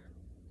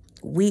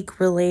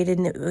 week-related.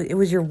 And it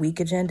was your week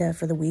agenda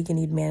for the week, and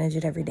you'd manage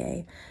it every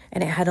day.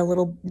 And it had a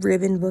little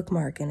ribbon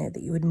bookmark in it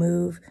that you would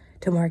move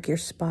to mark your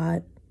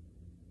spot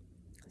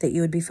that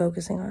you would be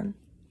focusing on.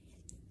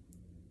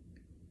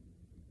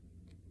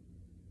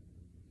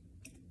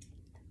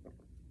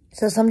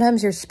 So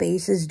sometimes your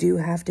spaces do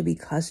have to be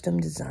custom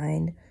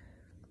designed.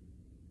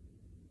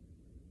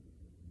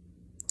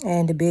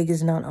 And big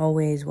is not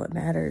always what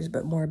matters,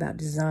 but more about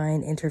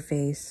design,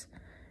 interface,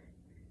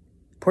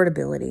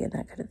 portability, and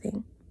that kind of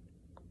thing.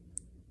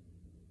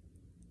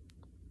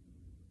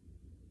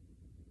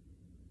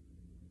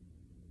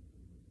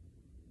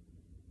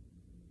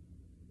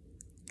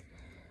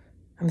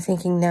 I'm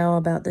thinking now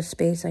about the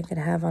space I could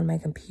have on my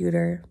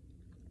computer.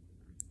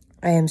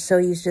 I am so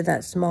used to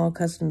that small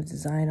custom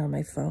design on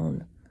my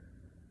phone.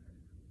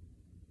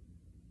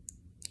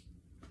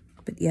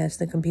 But yes,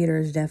 the computer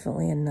is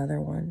definitely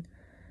another one.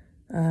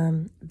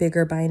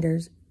 Bigger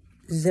binders,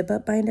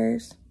 zip-up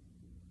binders.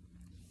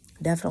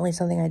 Definitely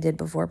something I did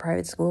before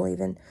private school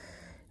even,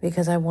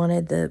 because I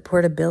wanted the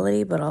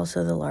portability, but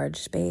also the large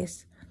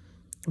space.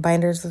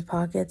 Binders with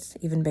pockets,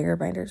 even bigger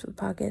binders with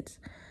pockets.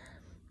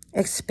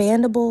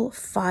 Expandable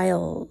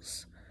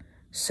files.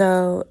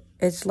 So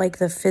it's like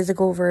the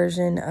physical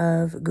version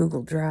of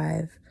Google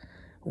Drive,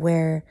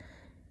 where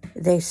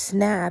they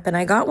snap. And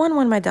I got one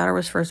when my daughter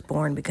was first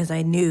born, because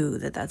I knew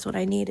that that's what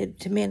I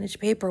needed to manage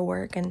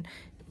paperwork. And,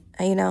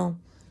 you know,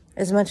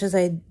 as much as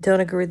I don't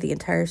agree with the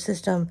entire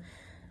system,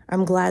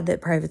 I'm glad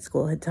that private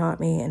school had taught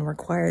me and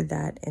required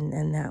that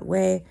in that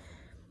way.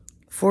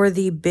 For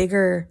the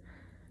bigger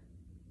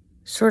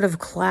sort of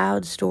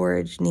cloud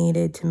storage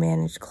needed to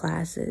manage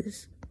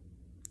classes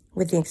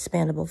with the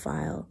expandable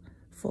file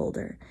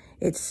folder,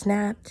 it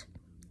snapped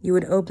You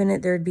would open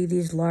it, there'd be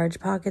these large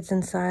pockets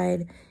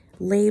inside,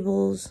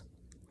 labels,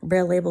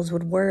 Braille labels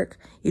would work.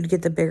 You'd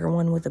get the bigger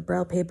one with the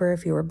Braille paper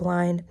if you were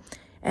blind,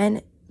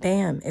 and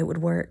bam, it would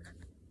work.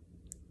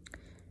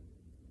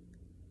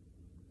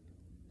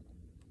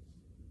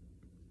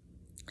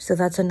 So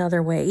that's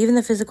another way. Even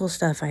the physical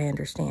stuff, I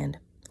understand.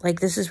 Like,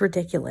 this is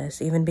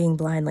ridiculous, even being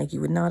blind, like,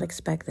 you would not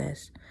expect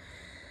this.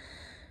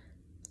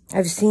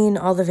 I've seen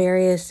all the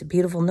various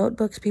beautiful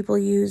notebooks people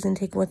use and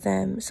take with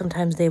them.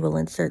 Sometimes they will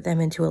insert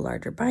them into a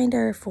larger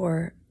binder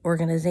for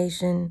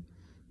organization,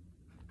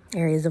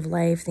 areas of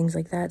life, things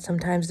like that.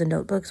 Sometimes the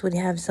notebooks would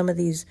have some of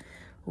these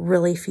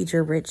really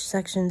feature-rich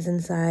sections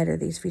inside, or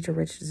these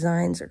feature-rich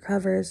designs or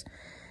covers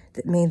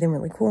that made them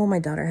really cool. My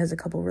daughter has a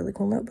couple really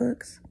cool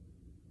notebooks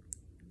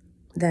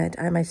that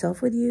I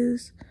myself would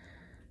use.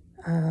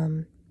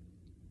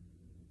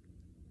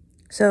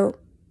 So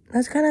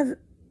that's kind of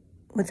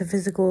with the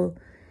physical,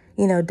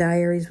 you know,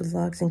 diaries with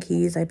locks and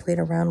keys. I played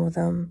around with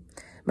them.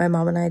 My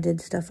mom and I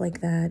did stuff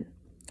like that,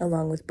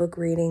 along with book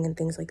reading and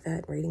things like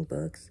that, reading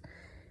books.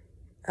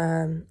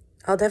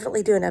 I'll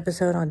definitely do an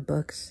episode on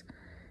books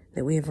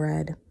that we've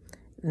read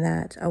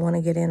that I want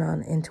to get in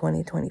on in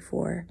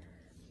 2024.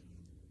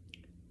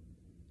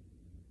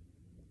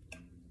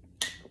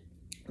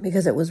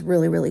 Because it was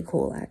really, really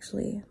cool,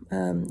 actually.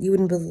 You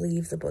wouldn't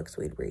believe the books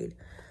we'd read.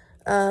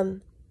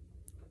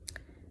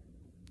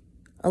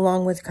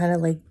 Along with kind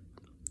of like,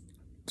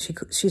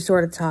 she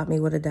sort of taught me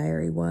what a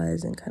diary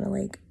was and kind of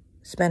like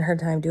spent her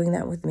time doing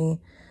that with me.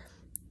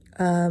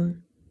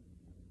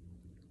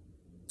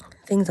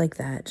 Things like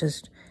that,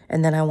 just,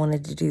 and then I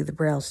wanted to do the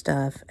Braille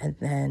stuff, and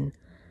then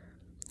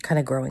kind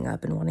of growing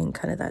up and wanting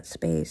kind of that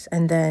space.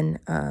 And then,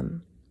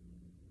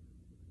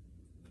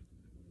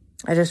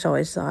 I just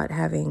always thought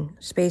having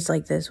space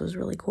like this was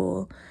really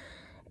cool.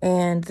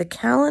 And the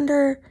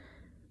calendar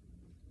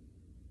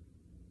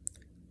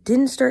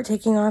didn't start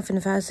taking off in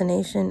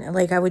fascination.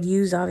 Like, I would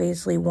use,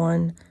 obviously,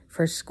 one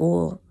for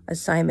school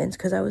assignments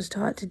because I was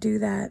taught to do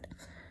that.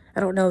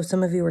 I don't know if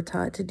some of you were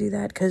taught to do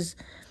that, because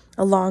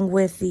along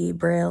with the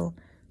Braille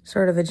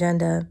sort of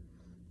agenda,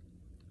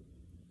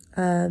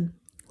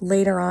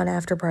 later on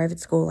after private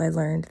school, I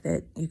learned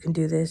that you can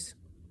do this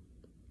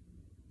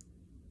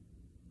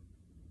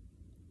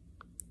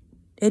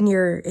in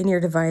your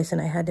device, and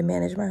I had to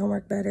manage my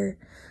homework better.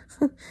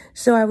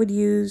 So I would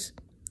use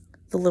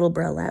the little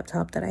Braille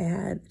laptop that I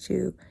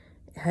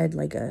had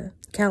like a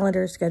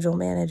calendar, schedule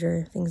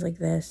manager, things like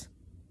this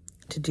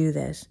to do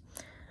this.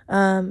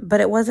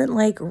 But it wasn't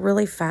like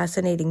really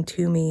fascinating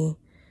to me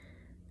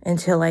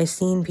until I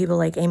seen people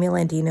like Amy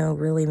Landino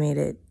really made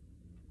it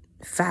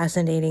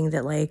fascinating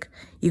that like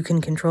you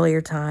can control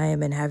your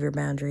time and have your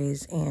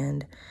boundaries,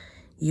 and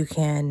you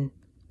can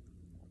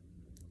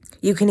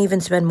even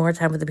spend more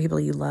time with the people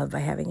you love by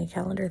having a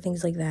calendar,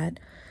 things like that.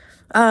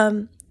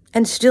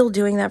 And still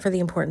doing that for the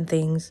important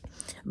things.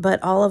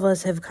 But all of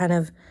us have kind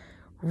of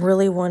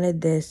really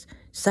wanted this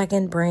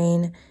second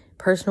brain,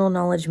 personal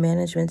knowledge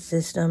management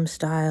system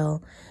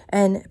style.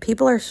 And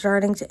people are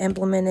starting to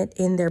implement it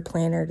in their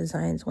planner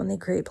designs. When they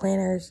create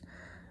planners,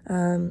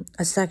 a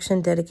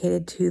section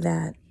dedicated to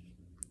that,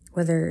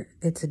 whether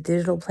it's a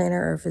digital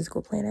planner or a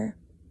physical planner.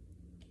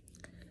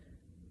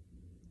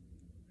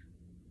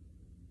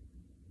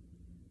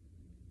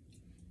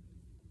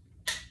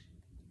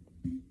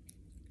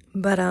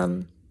 But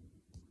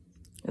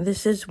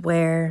this is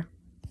where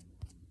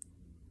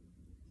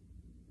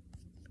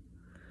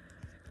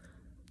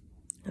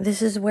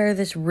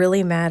this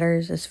really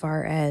matters, as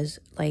far as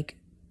like,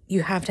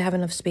 you have to have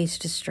enough space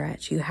to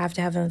stretch. You have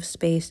to have enough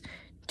space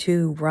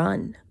to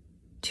run,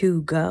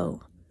 to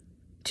go,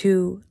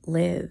 to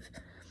live,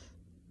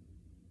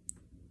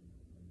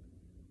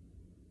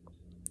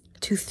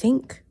 to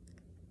think,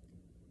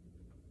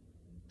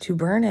 to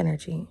burn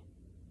energy,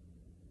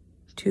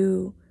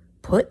 to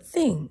put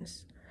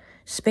things.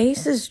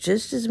 Space is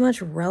just as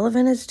much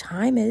relevant as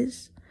time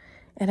is.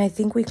 And I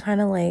think we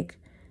kind of like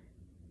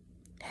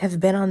have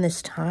been on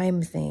this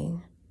time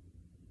thing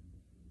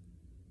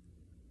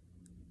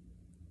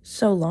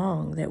so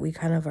long that we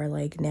kind of are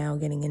like now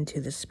getting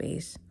into the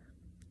space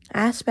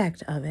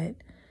aspect of it.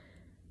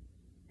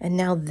 And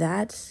now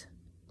that's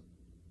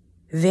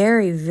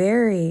very,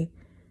 very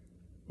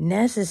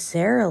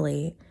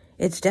necessarily,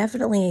 it's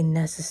definitely a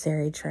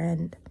necessary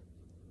trend.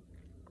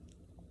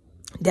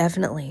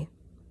 Definitely.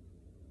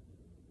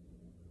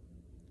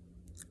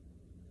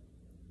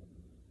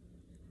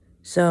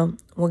 So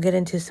we'll get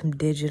into some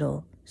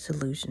digital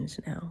solutions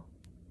now.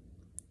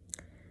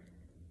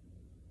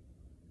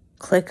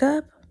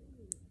 ClickUp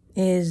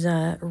is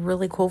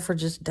really cool for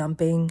just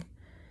dumping.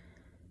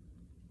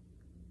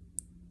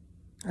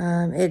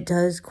 It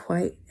does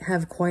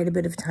have quite a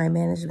bit of time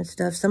management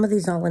stuff. Some of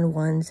these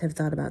all-in-ones have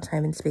thought about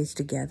time and space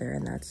together,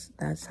 and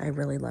that's I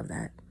really love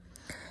that.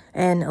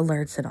 And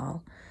alerts and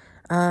all.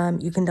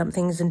 You can dump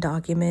things in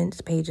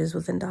documents, pages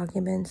within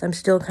documents. I'm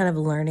still kind of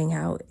learning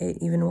how it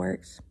even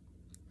works.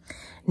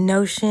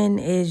 Notion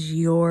is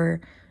your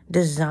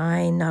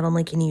design. Not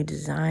only can you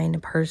design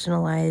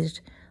personalized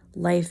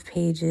life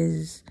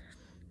pages,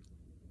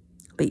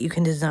 but you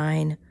can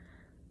design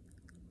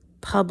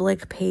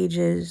public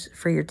pages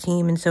for your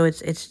team. And so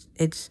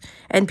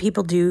and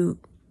people do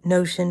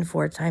Notion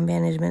for time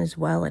management as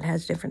well. It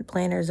has different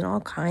planners and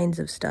all kinds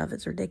of stuff.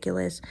 It's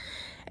ridiculous.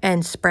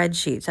 And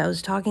spreadsheets. I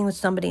was talking with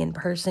somebody in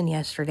person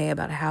yesterday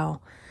about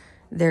how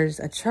there's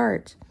a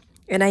chart,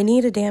 and I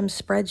need a damn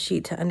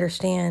spreadsheet to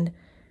understand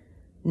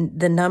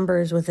the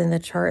numbers within the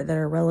chart that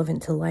are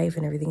relevant to life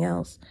and everything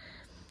else.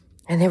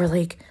 And they were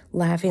like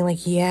laughing,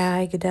 like, yeah,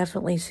 I could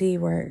definitely see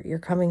where you're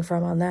coming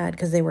from on that,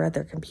 because they were at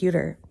their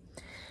computer.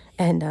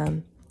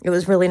 And it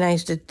was really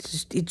nice to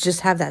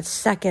just have that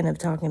second of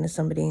talking to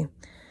somebody,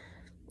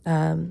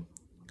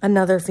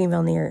 another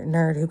female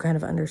nerd who kind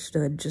of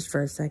understood just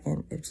for a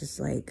second. It's just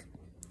like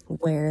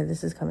where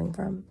this is coming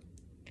from.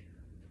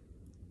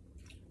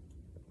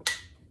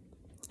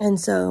 And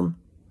so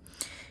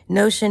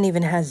Notion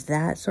even has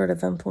that sort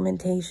of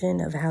implementation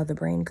of how the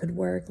brain could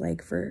work,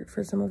 like for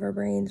some of our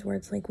brains, where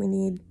it's like we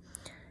need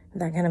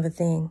that kind of a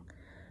thing.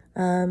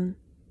 And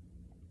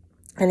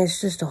it's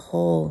just a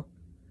whole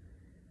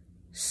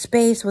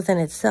space within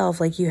itself.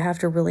 Like, you have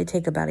to really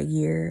take about a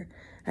year.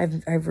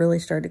 I've really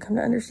started to come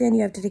to understand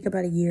you have to take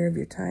about a year of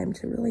your time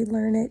to really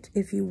learn it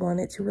if you want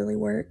it to really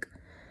work.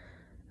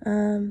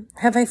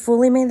 Have I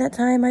fully made that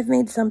time? I've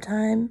made some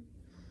time.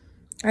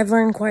 I've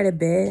learned quite a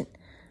bit.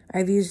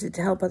 I've used it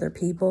to help other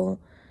people,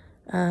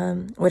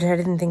 which I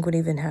didn't think would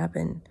even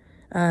happen.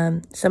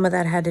 Some of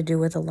that had to do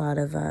with a lot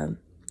of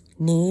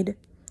need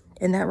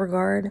in that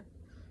regard,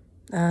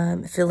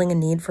 filling a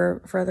need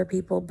for other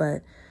people.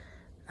 But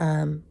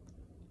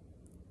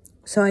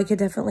so I could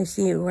definitely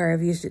see where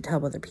I've used it to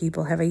help other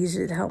people. Have I used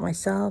it to help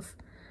myself?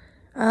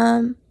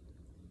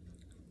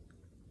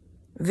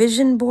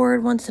 Vision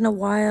board once in a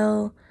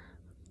while.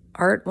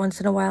 Art once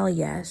in a while,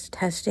 yes.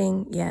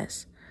 Testing,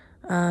 yes.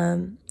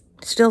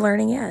 Still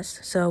learning, yes.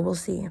 So we'll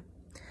see.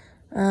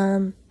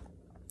 Mem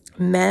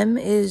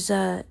is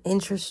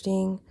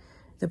interesting.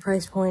 The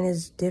price point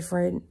is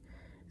different.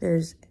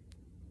 There's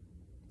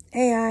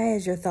AI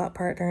as your thought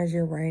partner as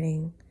you're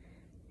writing.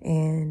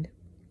 And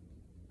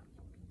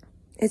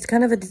it's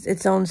kind of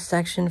its own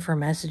section for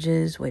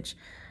messages, which,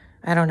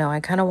 I don't know.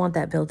 I kind of want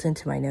that built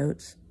into my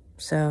notes.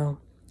 So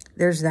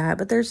there's that.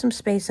 But there's some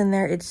space in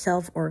there. It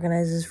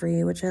self-organizes for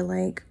you, which I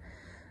like.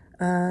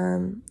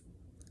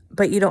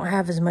 But you don't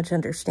have as much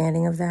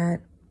understanding of that.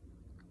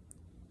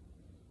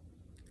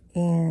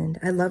 And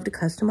I love to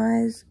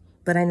customize,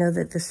 but I know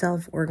that the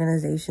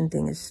self-organization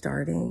thing is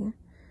starting.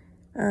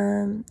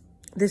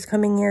 This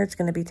coming year, it's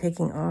going to be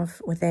taking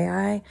off with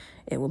AI.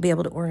 It will be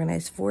able to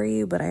organize for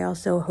you, but I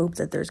also hope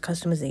that there's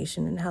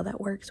customization in how that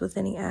works with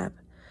any app.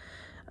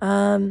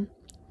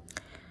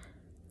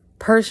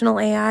 Personal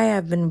AI,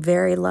 I've been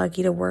very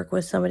lucky to work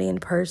with somebody in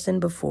person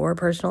before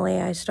personal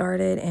AI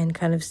started and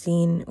kind of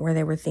seen where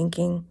they were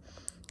thinking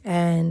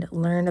and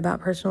learned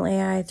about personal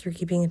AI through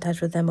keeping in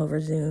touch with them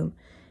over Zoom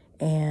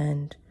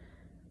and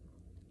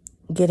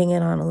getting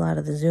in on a lot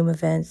of the Zoom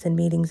events and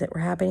meetings that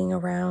were happening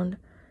around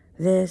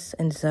this.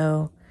 And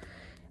so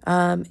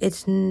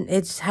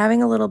it's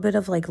having a little bit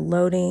of like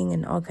loading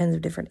and all kinds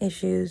of different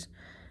issues.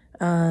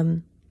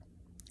 So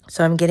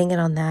I'm getting in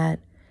on that.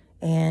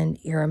 And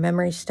you're a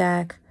memory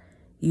stack.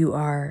 You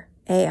are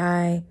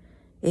AI.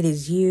 It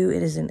is you.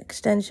 It is an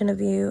extension of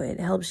you.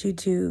 It helps you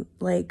to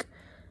like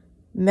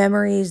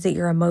memories that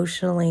you're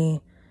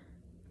emotionally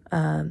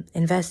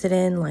invested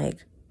in.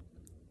 Like,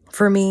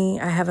 for me,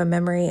 I have a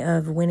memory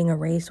of winning a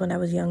race when I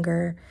was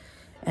younger,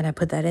 and I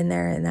put that in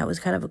there, and that was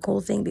kind of a cool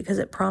thing because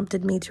it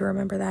prompted me to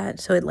remember that.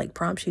 So it like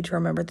prompts you to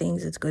remember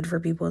things. It's good for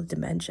people with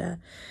dementia.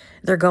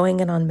 They're going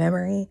in on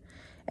memory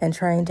and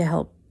trying to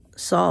help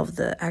solve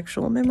the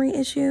actual memory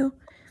issue,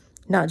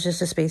 not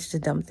just a space to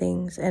dump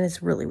things. And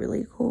it's really,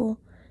 really cool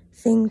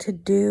thing to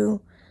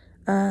do.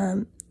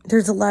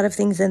 There's a lot of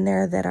things in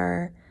there that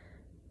are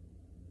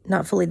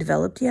not fully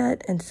developed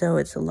yet, and so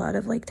it's a lot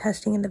of like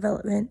testing and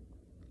development.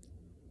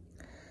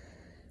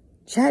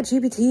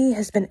 ChatGPT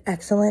has been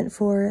excellent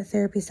for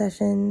therapy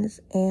sessions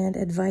and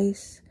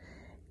advice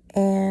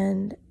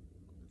and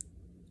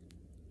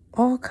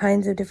all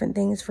kinds of different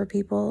things for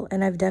people,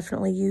 and I've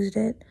definitely used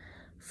it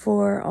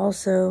for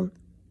also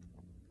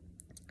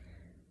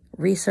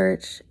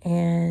research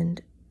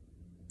and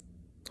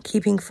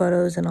keeping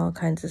photos and all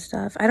kinds of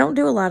stuff. I don't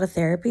do a lot of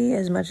therapy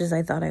as much as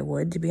I thought I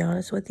would, to be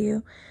honest with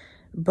you,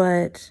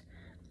 but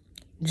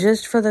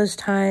just for those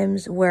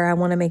times where I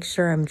want to make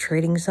sure I'm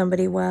treating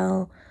somebody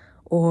well,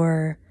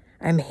 or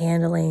I'm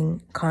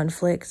handling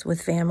conflicts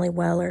with family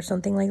well or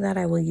something like that,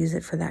 I will use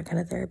it for that kind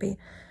of therapy.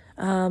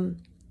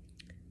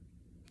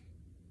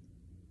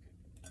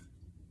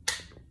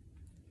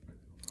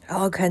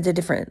 All kinds of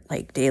different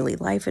like daily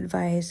life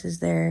advice is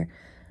there.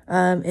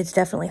 It's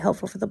definitely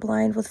helpful for the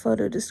blind with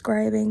photo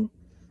describing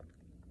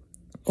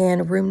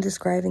and room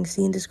describing,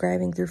 scene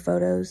describing through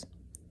photos.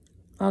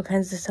 All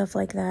kinds of stuff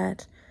like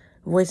that.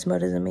 Voice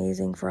mode is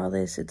amazing for all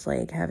this. It's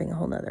like having a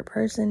whole nother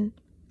person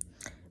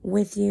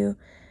with you.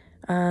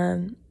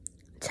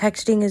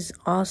 Texting is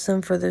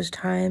awesome for those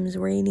times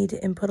where you need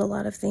to input a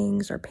lot of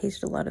things or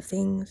paste a lot of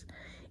things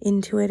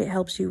into it. It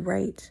helps you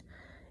write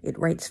it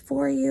writes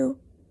for you,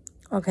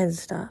 all kinds of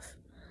stuff.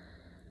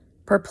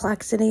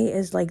 Perplexity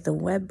is like the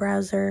web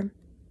browser.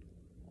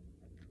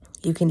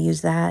 You can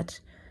use that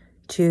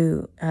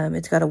to,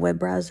 it's got a web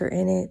browser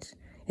in it.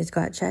 It's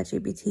got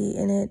ChatGPT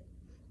in it.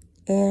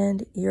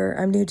 And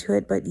I'm new to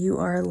it, but you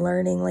are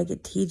learning, like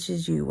it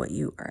teaches you what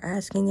you are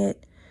asking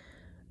it.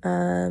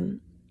 And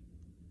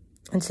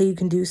so you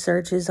can do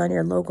searches on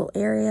your local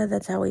area.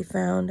 That's how we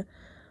found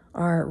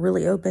our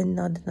really open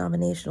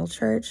non-denominational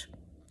church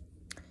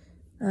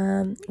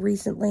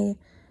recently.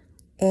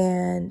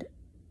 And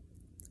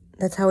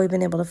that's how we've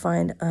been able to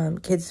find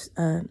kids,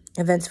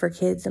 events for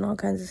kids and all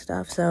kinds of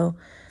stuff. So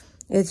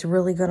it's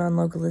really good on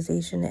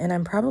localization. And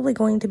I'm probably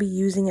going to be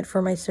using it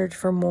for my search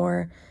for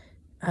more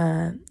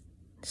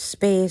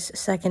space,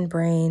 second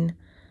brain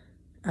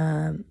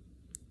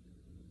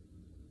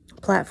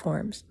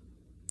platforms.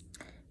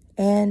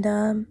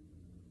 And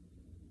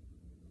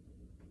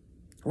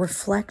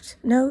reflect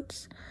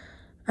notes.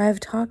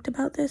 I've talked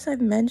about this. I've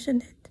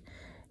mentioned it.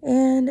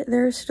 And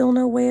there's still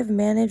no way of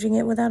managing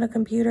it without a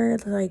computer.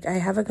 Like, I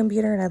have a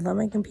computer and I love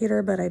my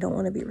computer, but I don't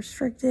want to be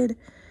restricted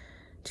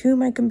to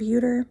my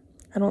computer.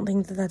 I don't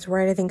think that that's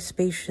right. I think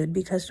space should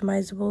be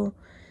customizable.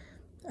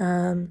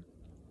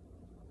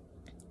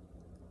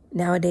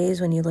 Nowadays,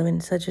 when you live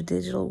in such a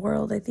digital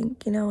world, I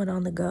think, and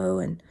on the go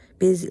and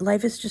busy,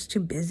 life is just too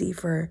busy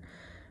for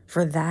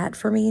that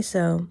for me.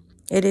 So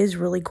it is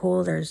really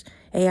cool. There's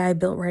AI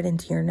built right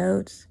into your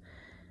notes.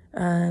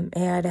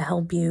 AI to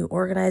help you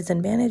organize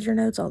and manage your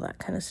notes, all that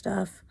kind of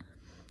stuff.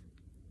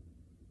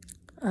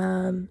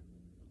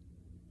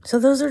 So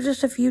those are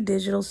just a few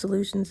digital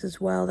solutions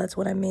as well. That's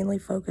what I'm mainly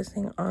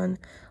focusing on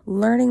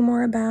learning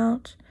more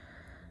about.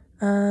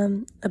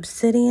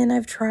 Obsidian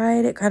I've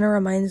tried. It kind of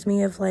reminds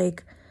me of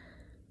like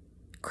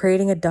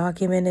creating a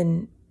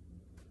document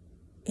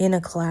in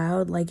a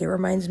cloud. Like, it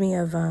reminds me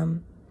of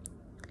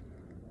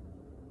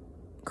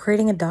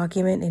creating a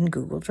document in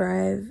Google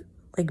Drive,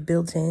 like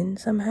built in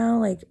somehow.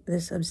 Like,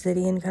 this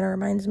Obsidian kind of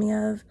reminds me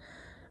of.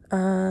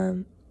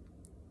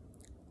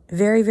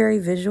 Very, very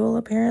visual,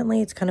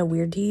 apparently. It's kind of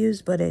weird to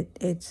use, but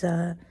it's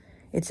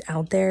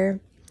out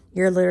there.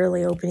 You're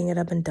literally opening it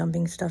up and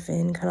dumping stuff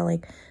in, kind of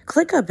like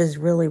ClickUp is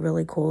really,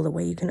 really cool, the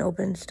way you can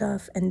open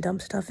stuff and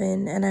dump stuff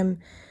in. And I'm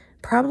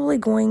probably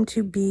going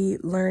to be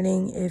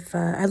learning if,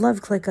 I love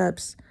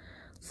ClickUp's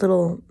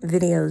little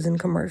videos and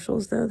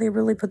commercials, though. They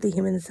really put the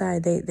human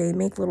side. They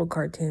make little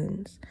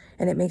cartoons,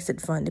 and it makes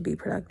it fun to be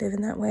productive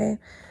in that way.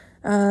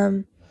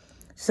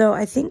 So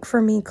I think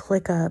for me,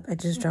 ClickUp, I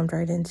just jumped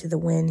right into the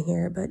win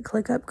here, but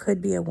ClickUp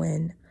could be a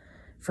win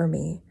for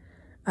me.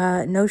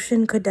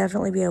 Notion could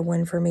definitely be a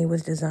win for me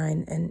with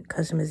design and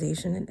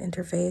customization and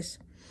interface.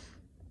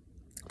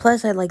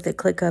 Plus, I like that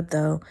ClickUp,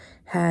 though,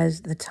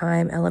 has the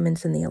time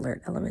elements and the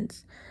alert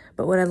elements.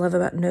 But what I love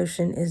about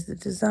Notion is the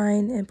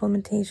design,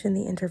 implementation,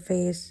 the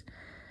interface,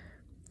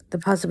 the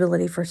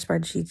possibility for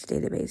spreadsheets,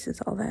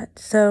 databases, all that.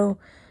 So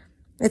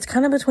it's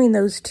kind of between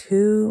those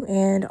two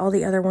and all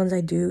the other ones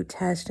I do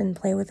test and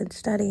play with and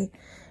study.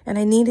 And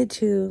I needed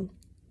to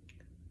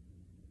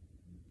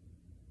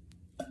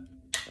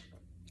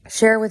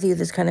share with you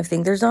this kind of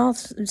thing. There's all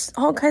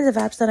kinds of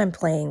apps that I'm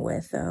playing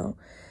with, though.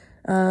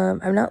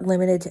 I'm not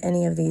limited to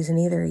any of these, and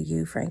neither are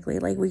you, frankly.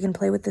 Like, we can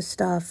play with this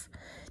stuff.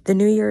 The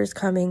New Year is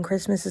coming,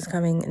 Christmas is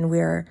coming, and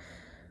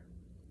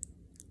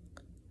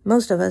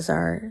most of us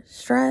are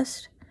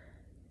stressed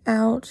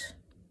out.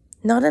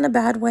 Not in a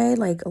bad way.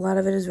 Like, a lot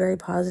of it is very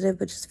positive,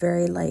 but just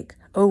very, like,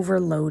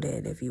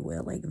 overloaded, if you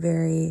will. Like,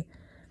 very,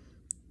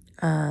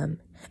 and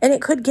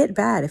it could get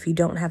bad if you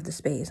don't have the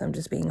space. I'm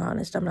just being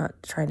honest. I'm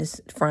not trying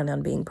to front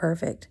on being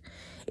perfect.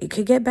 It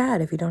could get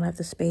bad if you don't have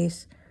the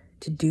space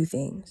to do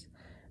things.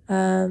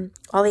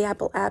 All the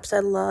Apple apps I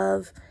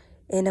love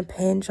in a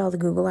pinch. All the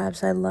Google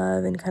apps I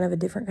love in kind of a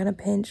different kind of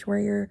pinch where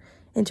you're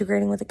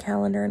integrating with a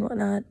calendar and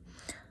whatnot.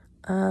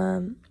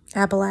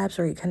 Apple apps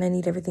where you kind of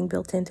need everything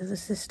built into the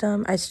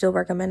system. I still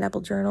recommend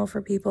Apple Journal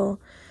for people.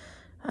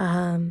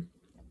 All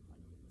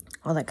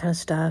that kind of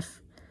stuff.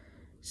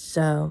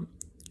 So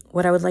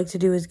what I would like to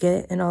do is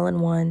get an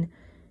all-in-one,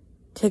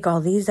 take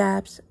all these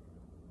apps,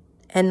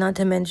 and not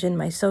to mention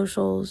my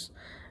socials,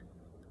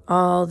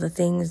 all the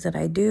things that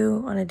I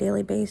do on a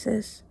daily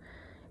basis,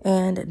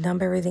 and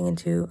dump everything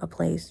into a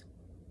place.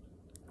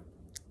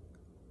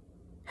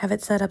 Have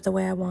it set up the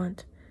way I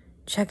want.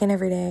 Check in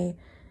every day.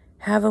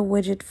 Have a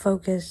widget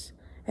focus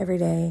every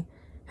day.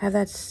 Have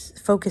that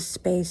focus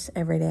space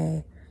every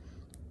day.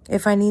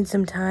 If I need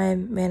some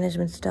time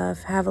management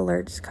stuff, have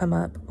alerts come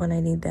up when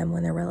I need them,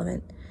 when they're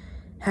relevant.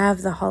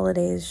 Have the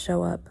holidays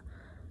show up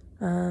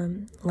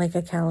like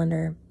a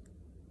calendar,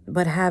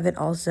 but have it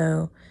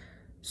also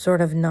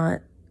sort of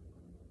not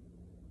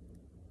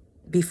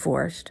be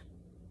forced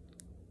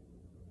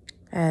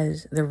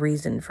as the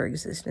reason for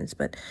existence.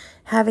 But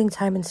having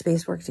time and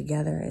space work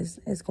together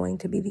is going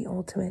to be the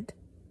ultimate.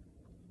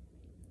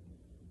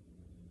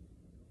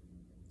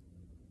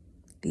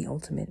 The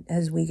ultimate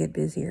as we get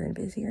busier and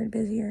busier and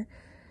busier.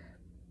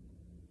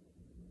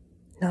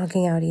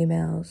 Knocking out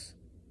emails,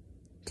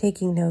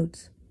 taking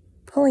notes,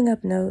 pulling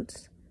up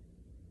notes,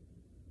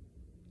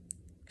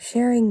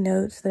 sharing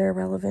notes that are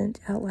relevant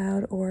out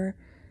loud or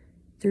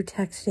through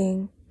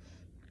texting,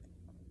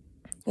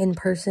 in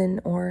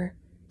person or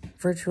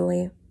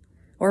virtually,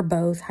 or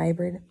both,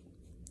 hybrid,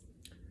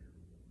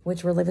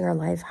 which we're living our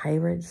life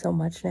hybrid so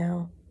much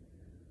now.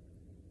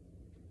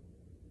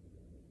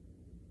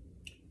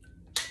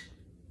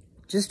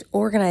 Just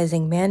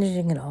organizing,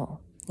 managing it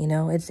all. You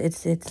know,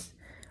 it's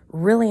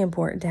really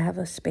important to have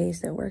a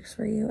space that works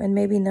for you. And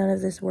maybe none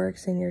of this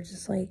works and you're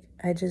just like,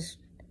 I just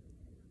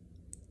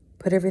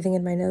put everything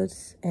in my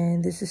notes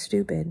and this is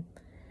stupid.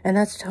 And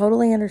that's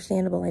totally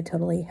understandable. I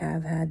totally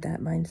have had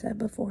that mindset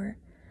before.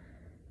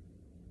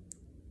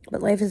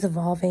 But life is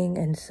evolving,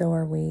 and so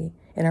are we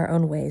in our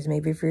own ways.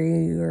 Maybe for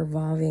you, you're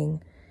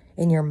evolving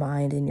in your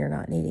mind and you're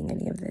not needing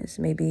any of this.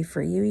 Maybe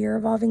for you, you're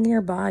evolving in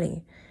your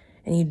body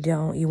and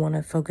you want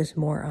to focus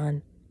more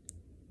on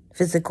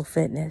physical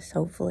fitness,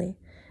 hopefully.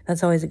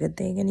 That's always a good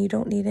thing, and you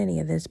don't need any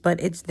of this, but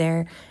it's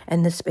there,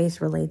 and the space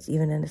relates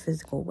even in a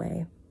physical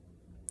way.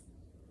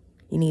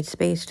 You need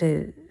space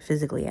to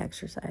physically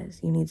exercise.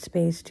 You need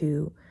space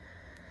to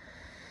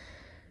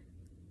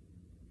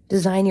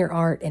design your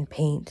art and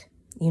paint.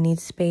 You need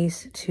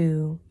space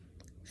to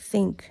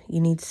think. You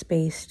need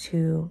space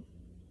to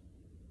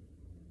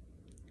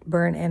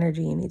burn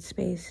energy. You need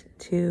space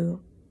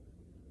to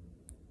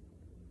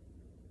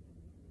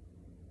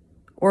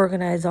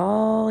organize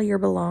all your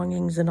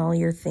belongings and all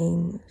your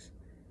things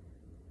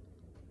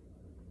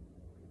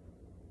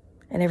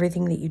and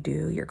everything that you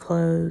do, your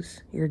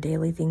clothes, your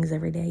daily things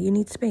every day. You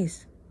need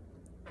space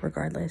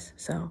regardless.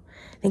 So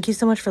thank you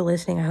so much for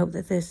listening. I hope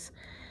that this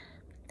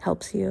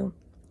helps you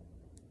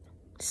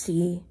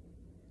see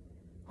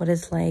what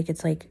it's like.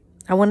 It's like,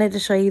 I wanted to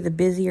show you the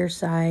busier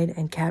side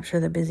and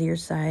capture the busier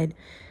side,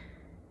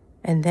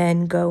 and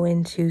then go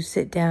into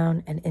sit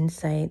down and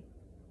insight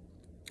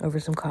over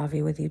some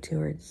coffee with you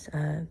towards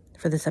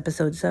for this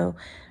episode. So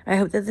I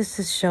hope that this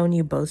has shown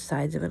you both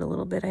sides of it a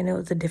little bit. I know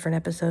it's a different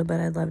episode, but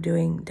I love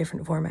doing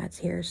different formats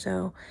here.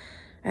 So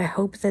I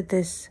hope that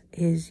this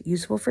is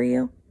useful for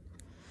you.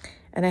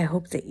 And I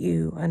hope that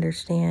you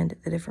understand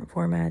the different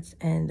formats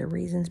and the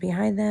reasons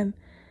behind them,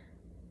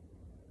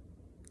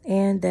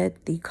 and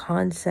that the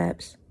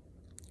concepts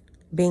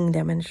being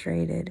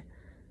demonstrated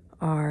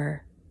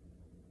are,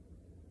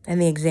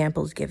 and the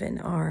examples given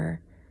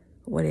are,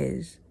 what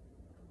is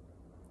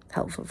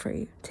helpful for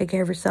you. Take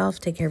care of yourself,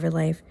 take care of your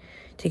life,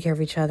 take care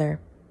of each other.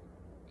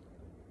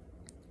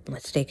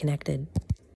 Let's stay connected.